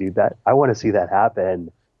god, dude, I want to see that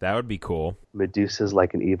happen. That would be cool. Medusa's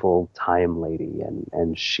like an evil time lady,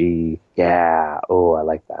 and she, I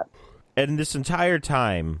like that. And this entire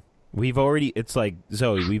time, it's like,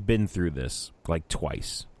 Zoe, we've been through this like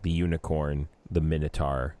twice. The unicorn, the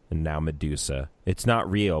Minotaur, and now Medusa. It's not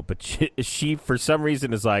real, but she for some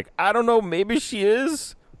reason is like, I don't know, maybe she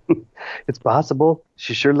is. It's possible.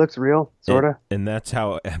 She sure looks real, sorta. And that's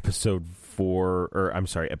how episode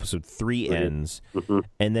 3 ends. Mm-hmm.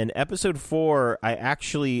 And then episode 4, I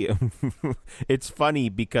actually, it's funny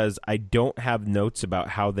because I don't have notes about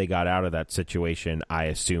how they got out of that situation. I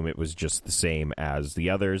assume it was just the same as the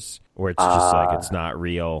others, where it's just like, it's not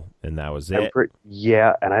real, and that was it.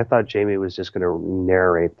 And I thought Jamie was just going to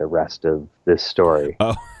narrate the rest of this story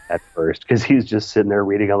at first, because he's just sitting there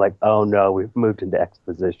reading. I'm like, oh no, we've moved into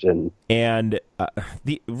exposition. And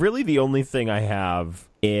the only thing I have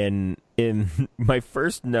in my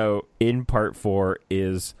first note in part 4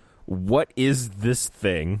 is, what is this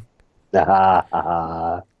thing?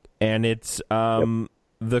 And it's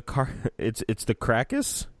the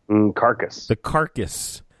carcass. Carcass. The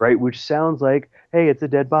carcass. Right, which sounds like, hey, it's a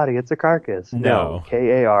dead body, it's a carcass. No.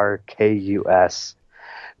 Karkus.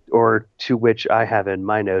 Or to which I have in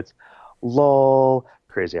my notes, lol,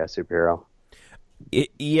 crazy ass superhero.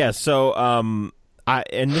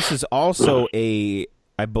 And this is also I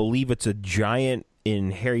believe it's a giant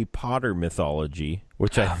in Harry Potter mythology,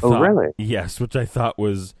 which I thought, really? Yes, which I thought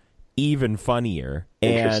was even funnier.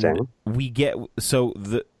 Interesting. And we get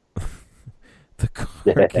the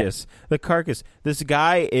carcass. This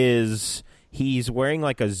guy he's wearing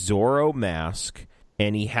like a Zorro mask,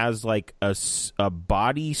 and he has like a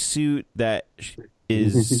body suit that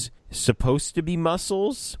is supposed to be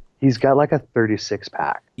muscles. He's got like a 36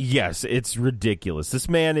 pack. Yes, it's ridiculous. This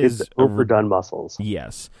man is overdone muscles.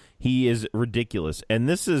 Yes, he is ridiculous. And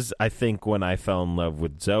this is, I think, when I fell in love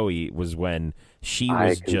with Zoe, was when she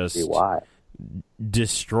was just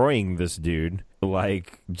destroying this dude.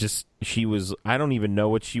 Like, she was, I don't even know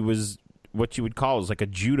what you would call it. It was like a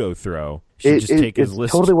judo throw. She'd just take his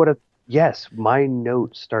list. Yes, my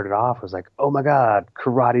note started off was like, "Oh my God,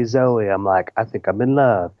 Karate Zoe." I'm like, I think I'm in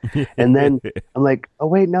love. And then I'm like, "Oh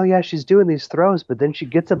wait, no, yeah, she's doing these throws, but then she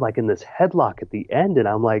gets him like in this headlock at the end, and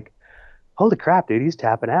I'm like, holy crap, dude, he's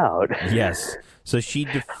tapping out." Yes. So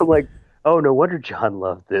I'm like, oh, no wonder John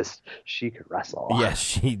loved this. She could wrestle.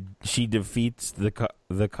 yes, she defeats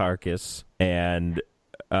the carcass, and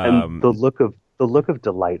And the look of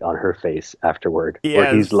delight on her face afterward,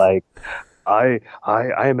 where he's yes. like, I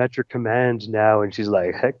am at your command now, and she's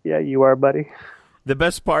like, heck yeah, you are, buddy. The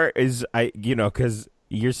best part is because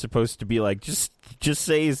you're supposed to be like, just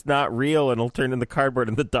say he's not real and he'll turn into cardboard,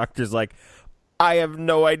 and the doctor's like, I have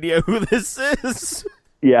no idea who this is.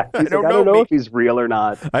 Yeah, I I don't know if he's real or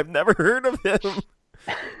not. I've never heard of him.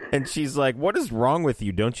 And she's like, what is wrong with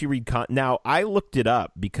you? Don't you read Now, I looked it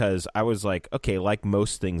up because I was like, okay, like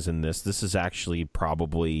most things in this is actually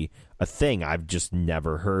probably a thing. I've just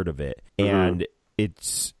never heard of it. Mm-hmm. And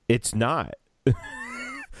it's not.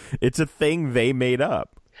 It's a thing they made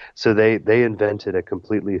up. So they invented a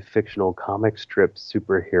completely fictional comic strip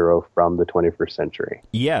superhero from the 21st century.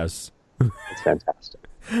 Yes. It's fantastic.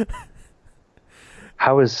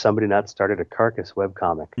 How has somebody not started a Carcass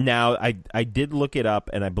webcomic? Now, I did look it up,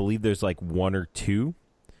 and I believe there's like one or two.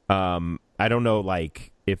 I don't know,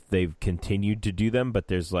 like, if they've continued to do them, but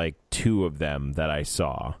there's like two of them that I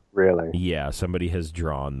saw. Really? Yeah, somebody has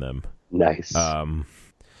drawn them. Nice.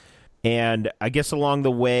 And I guess along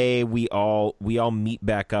the way, we all meet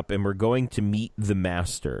back up, and we're going to meet the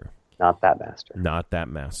Master. Not that Master. Not that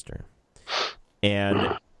Master.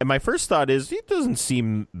 And my first thought is, he doesn't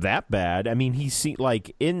seem that bad. I mean,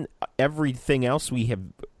 like, in everything else we have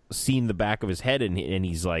seen the back of his head, and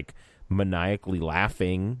he's like maniacally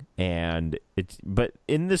laughing, but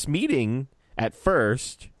in this meeting, at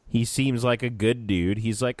first, he seems like a good dude.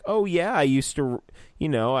 He's like, oh yeah, I used to,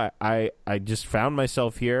 I just found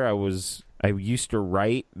myself here. I used to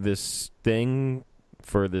write this thing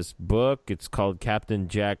for this book. It's called Captain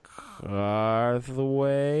Jack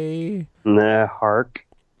Hathaway. Nah, Hark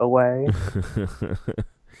away.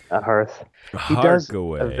 Hearth. He does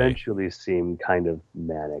eventually seem kind of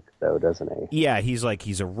manic, though, doesn't he? Yeah, he's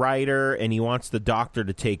a writer, and he wants the Doctor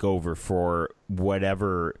to take over for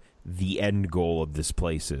whatever the end goal of this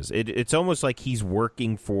place is. It's almost like he's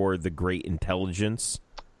working for the Great Intelligence.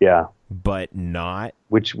 Yeah. But not.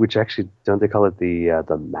 Which actually, don't they call it the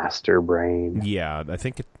Master Brain? Yeah, I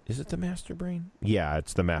think is it the Master Brain? Yeah,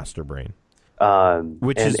 it's the Master Brain.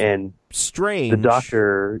 Which is strange. The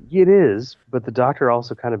Doctor, it is, but the Doctor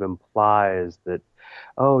also kind of implies that,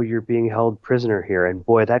 oh, you're being held prisoner here. And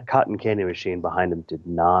boy, that cotton candy machine behind him did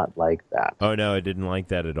not like that. Oh, no, I didn't like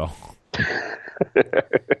that at all. I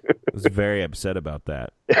was very upset about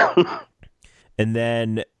that. And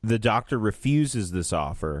then the Doctor refuses this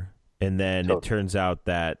offer, and then it turns out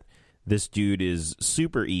that this dude is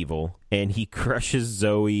super evil, and he crushes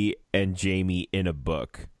Zoe and Jamie in a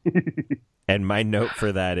book. And my note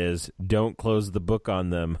for that is, don't close the book on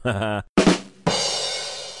them. Get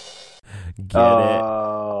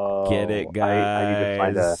it,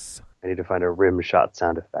 guys. I need to find a rim shot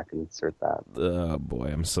sound effect and insert that. Oh, boy,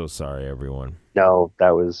 I'm so sorry, everyone. No, I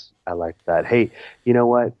liked that. Hey, you know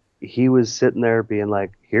what? He was sitting there being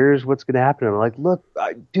like, here's what's going to happen. And I'm like, look,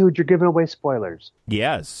 dude, you're giving away spoilers.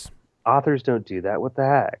 Yes. Authors don't do that. What the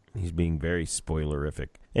heck? He's being very spoilerific.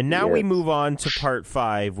 And now we move on to part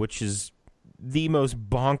 5, which is the most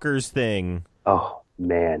bonkers thing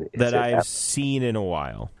that I've seen in a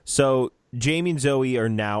while. So Jamie and Zoe are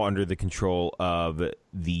now under the control of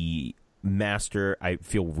the Master. I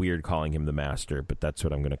feel weird calling him the Master, but that's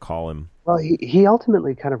what I'm going to call him. Well, he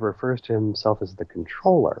ultimately kind of refers to himself as the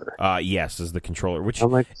Controller. Yes, as the Controller. Which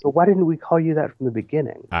I'm like, so why didn't we call you that from the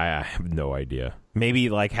beginning? I have no idea. Maybe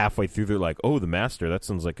like halfway through, they're like, oh, the Master. That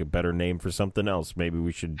sounds like a better name for something else. Maybe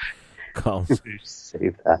we should call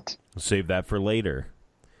Save that. Save that for later.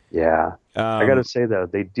 Yeah. I got to say, though,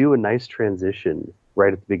 they do a nice transition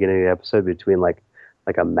right at the beginning of the episode between like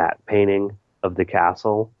a matte painting of the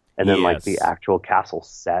castle and then like the actual castle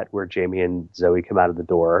set where Jamie and Zoe come out of the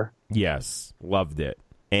door. Yes. Loved it.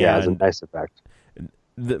 And yeah, it was a nice effect.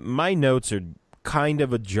 My notes are kind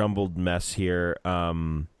of a jumbled mess here.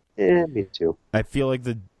 Me too. I feel like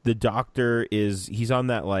the Doctor he's on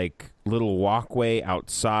that like little walkway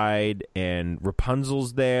outside, and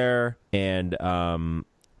Rapunzel's there, and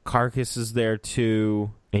Carcass is there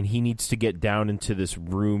too, and he needs to get down into this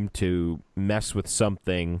room to mess with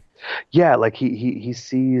something. Yeah, like he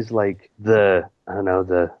sees like the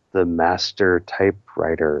Master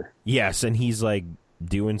typewriter. Yes, and he's like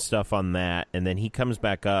doing stuff on that, and then he comes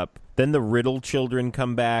back up. Then the Riddle children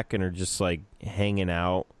come back and are just like hanging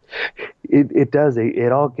out. It does.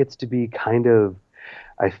 It all gets to be kind of.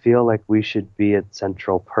 I feel like we should be at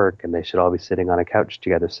Central Perk, and they should all be sitting on a couch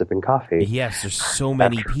together sipping coffee. Yes, there's so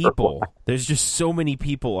many people. There's just so many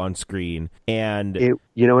people on screen, and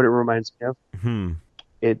you know what it reminds me of?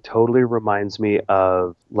 It totally reminds me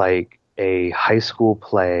of like a high school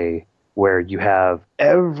play where you have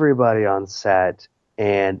everybody on set,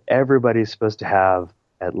 and everybody's supposed to have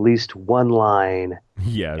at least one line.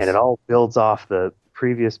 Yes, and it all builds off the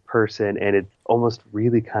previous person, and it's almost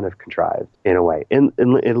really kind of contrived in a way, in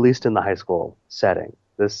at least in the high school setting.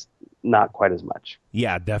 This not quite as much.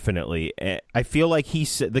 Yeah, definitely. I feel like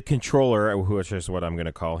the controller, which is what I'm going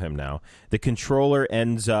to call him now, the controller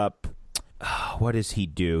ends up, what does he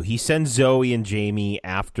do? He sends Zoe and Jamie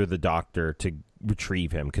after the doctor to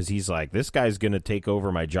retrieve him, because he's like, this guy's going to take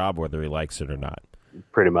over my job whether he likes it or not.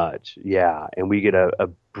 Pretty much, yeah. And we get a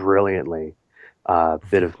brilliantly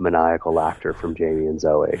bit of maniacal laughter from Jamie and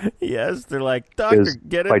Zoe. Yes, they're like, Doctor,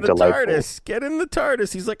 get in the delightful. TARDIS. Get in the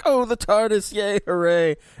TARDIS. He's like, oh, the TARDIS, yay,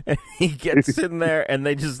 hooray. And he gets in there, and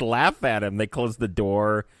they just laugh at him. They close the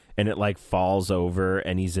door, and it, like, falls over,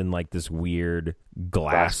 and he's in, like, this weird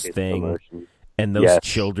glass thing. Promotion. And those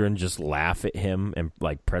children just laugh at him and,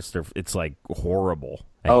 like, press their... It's, like, horrible.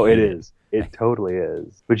 It is. It totally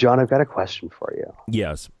is. But, John, I've got a question for you.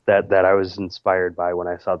 Yes. That I was inspired by when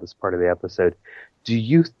I saw this part of the episode. Do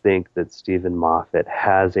you think that Stephen Moffat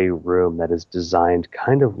has a room that is designed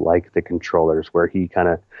kind of like the controllers, where he kind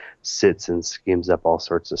of sits and schemes up all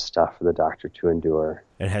sorts of stuff for the Doctor to endure?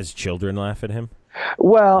 And has children laugh at him?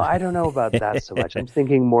 Well, I don't know about that so much. I'm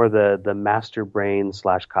thinking more the master brain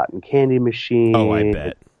 / cotton candy machine. Oh, I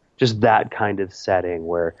bet. Just that kind of setting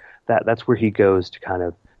where that's where he goes to kind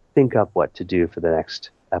of think up what to do for the next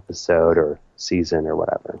episode or season or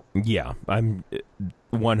whatever. Yeah, I'm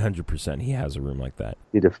 100% he has a room like that.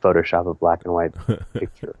 Need to Photoshop a black and white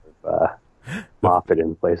picture of Moffat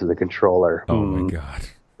in place of the controller. Oh my God.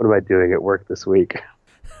 What am I doing at work this week?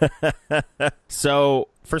 So,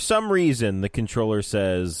 for some reason, the controller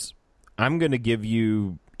says, I'm going to give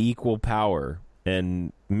you equal power.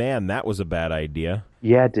 And, man, that was a bad idea.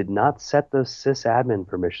 Yeah, did not set those sysadmin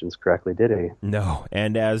permissions correctly, did he? No,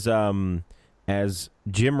 and as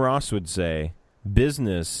Jim Ross would say,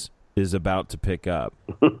 business is about to pick up.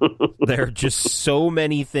 There are just so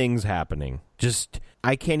many things happening.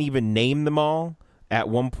 I can't even name them all. At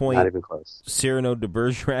one point, not even close. Cyrano de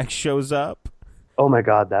Bergerac shows up. Oh my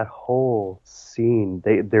God, that whole scene!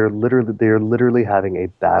 They're literally having a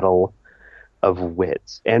battle of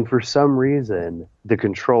wits, and for some reason, the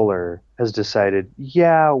controller has decided,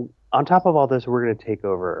 yeah, on top of all this, we're going to take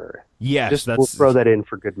over Earth. Yes, we'll throw that in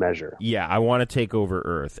for good measure. Yeah, I want to take over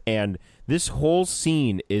Earth, and this whole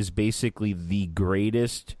scene is basically the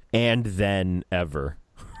greatest and then ever.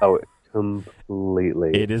 Oh,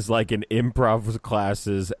 completely! It is like an improv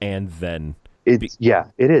classes and then. It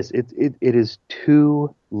is. It is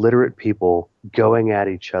two literate people going at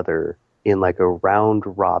each other in like a round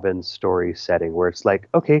robin story setting where it's like,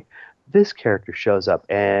 okay, this character shows up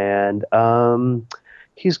and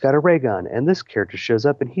he's got a ray gun, and this character shows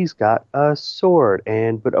up and he's got a sword,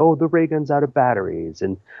 but the ray gun's out of batteries,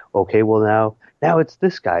 and okay, well now it's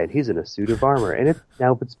this guy and he's in a suit of armor, and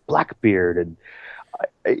it's Blackbeard, and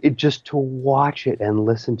it just, to watch it and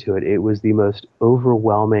listen to it, it was the most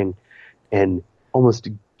overwhelming and almost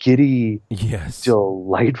giddy,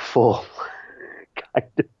 delightful kind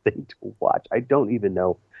of thing to watch. I don't even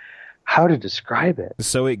know how to describe it.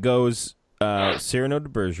 So it goes Cyrano de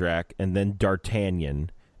Bergerac and then D'Artagnan,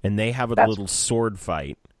 and they have a little sword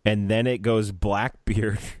fight, and then it goes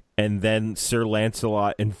Blackbeard and then Sir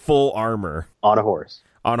Lancelot in full armor. On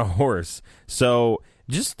a horse. So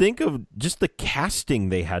just think of just the casting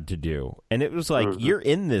they had to do. And it was like, you're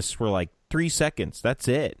in this for like 3 seconds. That's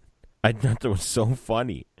it. I thought that was so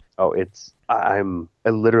funny. Oh,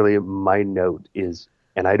 literally, my note is,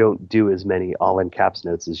 and I don't do as many all in caps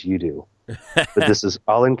notes as you do, but this is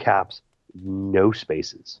all in caps, no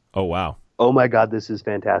spaces. Oh, wow. Oh my God, this is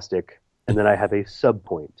fantastic. And then I have a sub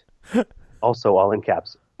point, also all in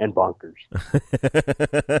caps, and bonkers.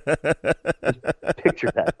 Picture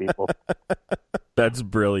that, people. That's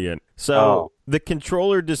brilliant. So the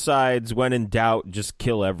controller decides, when in doubt, just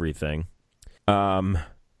kill everything.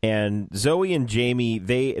 And Zoe and Jamie,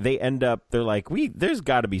 they end up, they're like, there's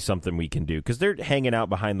got to be something we can do, because they're hanging out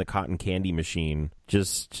behind the cotton candy machine.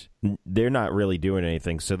 They're not really doing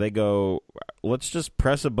anything. So they go, let's just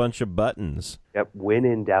press a bunch of buttons. Yep, when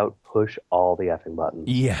in doubt, push all the effing buttons.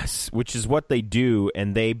 Yes, which is what they do,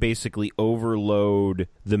 and they basically overload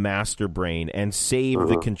the master brain and save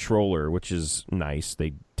the controller, which is nice.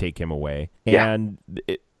 They take him away. And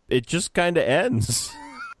it just kind of ends.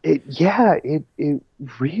 It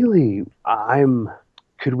really,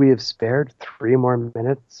 could we have spared 3 more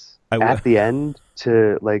minutes at the end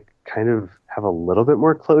to like kind of have a little bit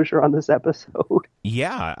more closure on this episode?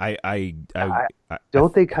 Yeah,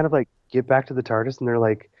 Don't they kind of like get back to the TARDIS and they're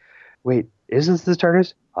like, wait, is this the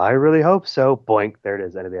TARDIS? I really hope so. Boink, there it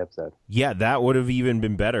is, end of the episode. Yeah, that would have even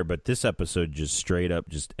been better, but this episode just straight up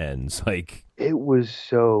just ends. Like, it was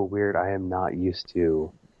so weird. I am not used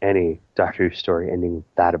to any Doctor Who story ending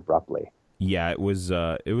that abruptly. Yeah, it was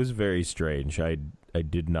very strange. I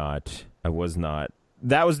was not.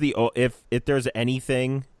 That was the if there's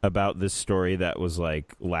anything about this story that was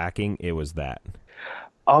like lacking, it was that.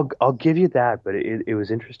 I'll give you that, but it was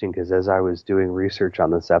interesting because as I was doing research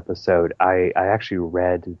on this episode, I actually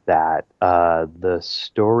read that the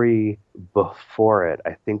story before it,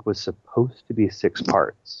 I think, was supposed to be 6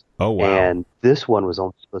 parts. Oh wow! And this one was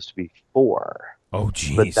only supposed to be 4. Oh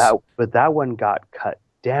geez! But that one got cut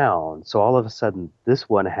down, so all of a sudden this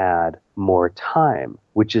one had more time,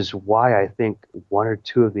 which is why I think 1 or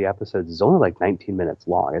 2 of the episodes is only like 19 minutes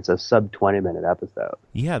long. It's a sub 20-minute episode.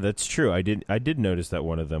 Yeah, that's true. I did notice that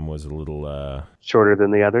one of them was a little shorter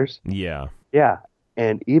than the others. Yeah. Yeah.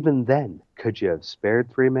 And even then, could you have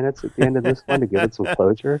spared 3 minutes at the end of this one to give it some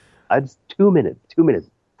closure? I'd 2 minutes. 2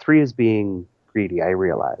 minutes. 3 is being greedy, I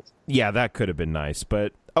realize. Yeah, that could have been nice,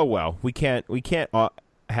 but oh well. We can't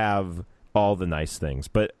have all the nice things,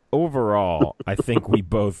 but overall, I think we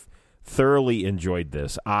both thoroughly enjoyed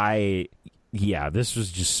this. This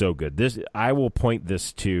was just so good. I will point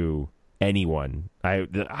this to anyone.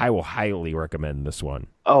 I will highly recommend this one.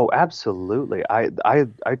 Oh, absolutely. I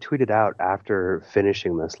tweeted out after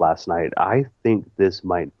finishing this last night, I think this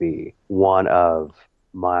might be one of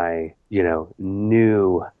my,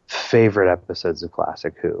 new favorite episodes of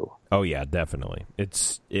Classic Who. Oh yeah, definitely.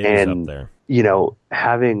 It is up there.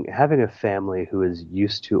 Having a family who is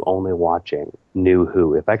used to only watching New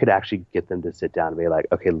Who, if I could actually get them to sit down and be like,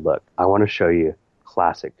 okay, look, I want to show you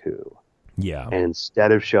Classic Who. Yeah. And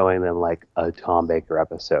instead of showing them like a Tom Baker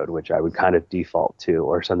episode, which I would kind of default to,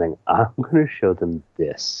 or something, I'm going to show them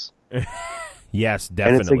this. Yes,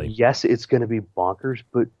 definitely. And it's like, yes, it's going to be bonkers,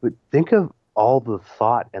 but think of all the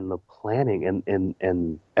thought and the planning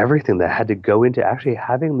and everything that had to go into actually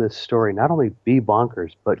having this story not only be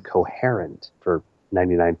bonkers, but coherent for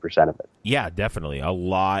 99% of it. Yeah, definitely. A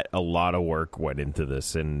lot of work went into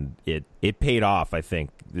this, and it paid off, I think.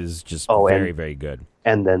 This is just very, very good.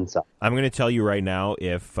 And then some. I'm going to tell you right now,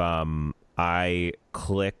 if I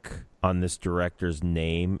click on this director's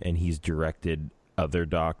name and he's directed other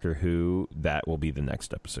Doctor Who, that will be the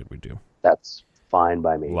next episode we do. That's fine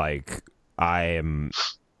by me. Like,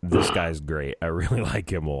 this guy's great. I really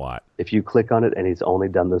like him a lot. If you click on it and he's only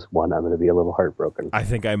done this one, I'm going to be a little heartbroken. I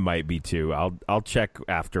think I might be too. I'll check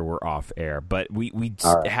after we're off air. But we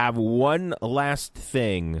have one last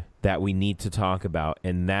thing that we need to talk about,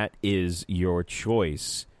 and that is your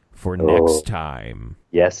choice for next time.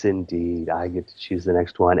 Yes, indeed. I get to choose the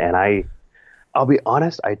next one. And I'll be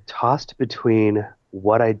honest, I tossed between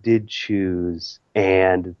what I did choose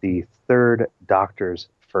and the third Doctor's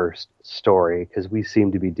first story, because we seem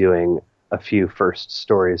to be doing a few first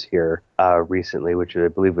stories here recently, which I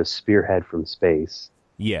believe was Spearhead from Space.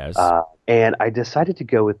 Yes. And I decided to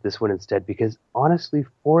go with this one instead because, honestly,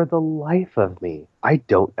 for the life of me, I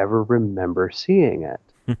don't ever remember seeing it.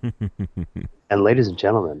 And ladies and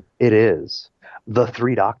gentlemen, it is The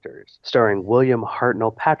Three Doctors, starring William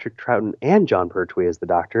Hartnell, Patrick Troughton, and John Pertwee as the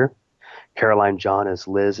Doctor, Caroline John as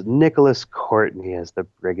Liz, Nicholas Courtney as the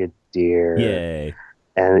Brigadier. Yay.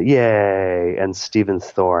 And Stephen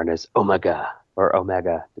Thorne as Omega, or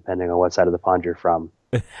Omega, depending on what side of the pond you're from.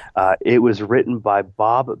 It was written by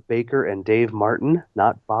Bob Baker and Dave Martin,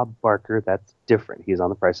 not Bob Barker. That's different. He's on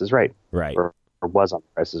The Price is Right. Right. Or was on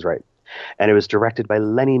The Price is Right. And it was directed by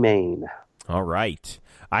Lenny Mayne. All right.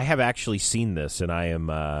 I have actually seen this, and I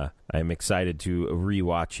am excited to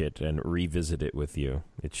rewatch it and revisit it with you.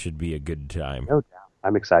 It should be a good time. No doubt.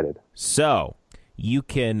 I'm excited. So, you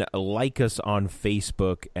can like us on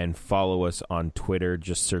Facebook and follow us on Twitter.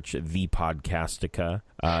 Just search The Podcastica.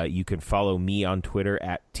 You can follow me on Twitter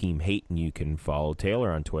at Team Hate, and you can follow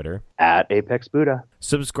Taylor on Twitter at Apex Buddha.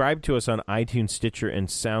 Subscribe to us on iTunes, Stitcher, and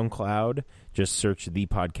SoundCloud. Just search The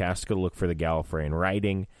Podcastica, look for the Gallifreyan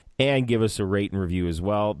writing, and give us a rate and review as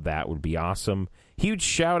well. That would be awesome. Huge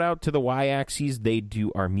shout out to the Y-Axes. They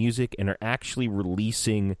do our music and are actually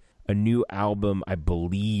releasing a new album, I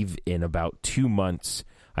believe, in about 2 months.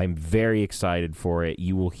 I'm very excited for it.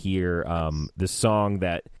 You will hear the song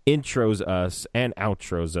that intros us and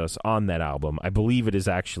outros us on that album. I believe it is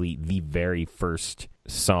actually the very first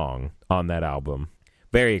song on that album.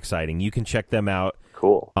 Very exciting. You can check them out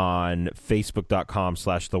Cool. On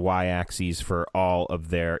Facebook.com/The Y-Axis for all of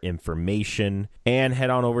their information. And head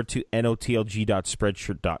on over to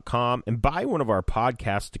notlg.spreadshirt.com and buy one of our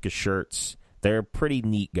Podcastica shirts. They're pretty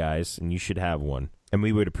neat, guys, and you should have one. And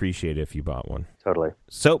we would appreciate it if you bought one. Totally.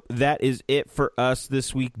 So that is it for us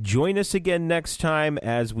this week. Join us again next time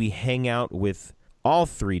as we hang out with all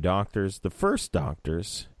three doctors, the first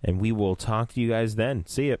doctors, and we will talk to you guys then.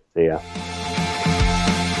 See ya. See ya.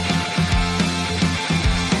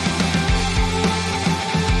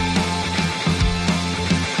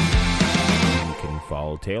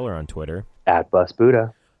 Follow Taylor on Twitter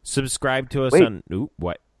 @BusBuddha. Subscribe to us Wait. on. Ooh,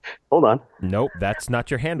 what? Hold on. Nope, that's not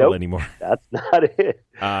your handle Nope. anymore. That's not it. Do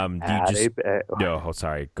you just? No, oh,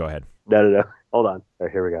 sorry. Go ahead. No. Hold on. All right,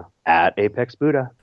 here we go. @ApexBuddha.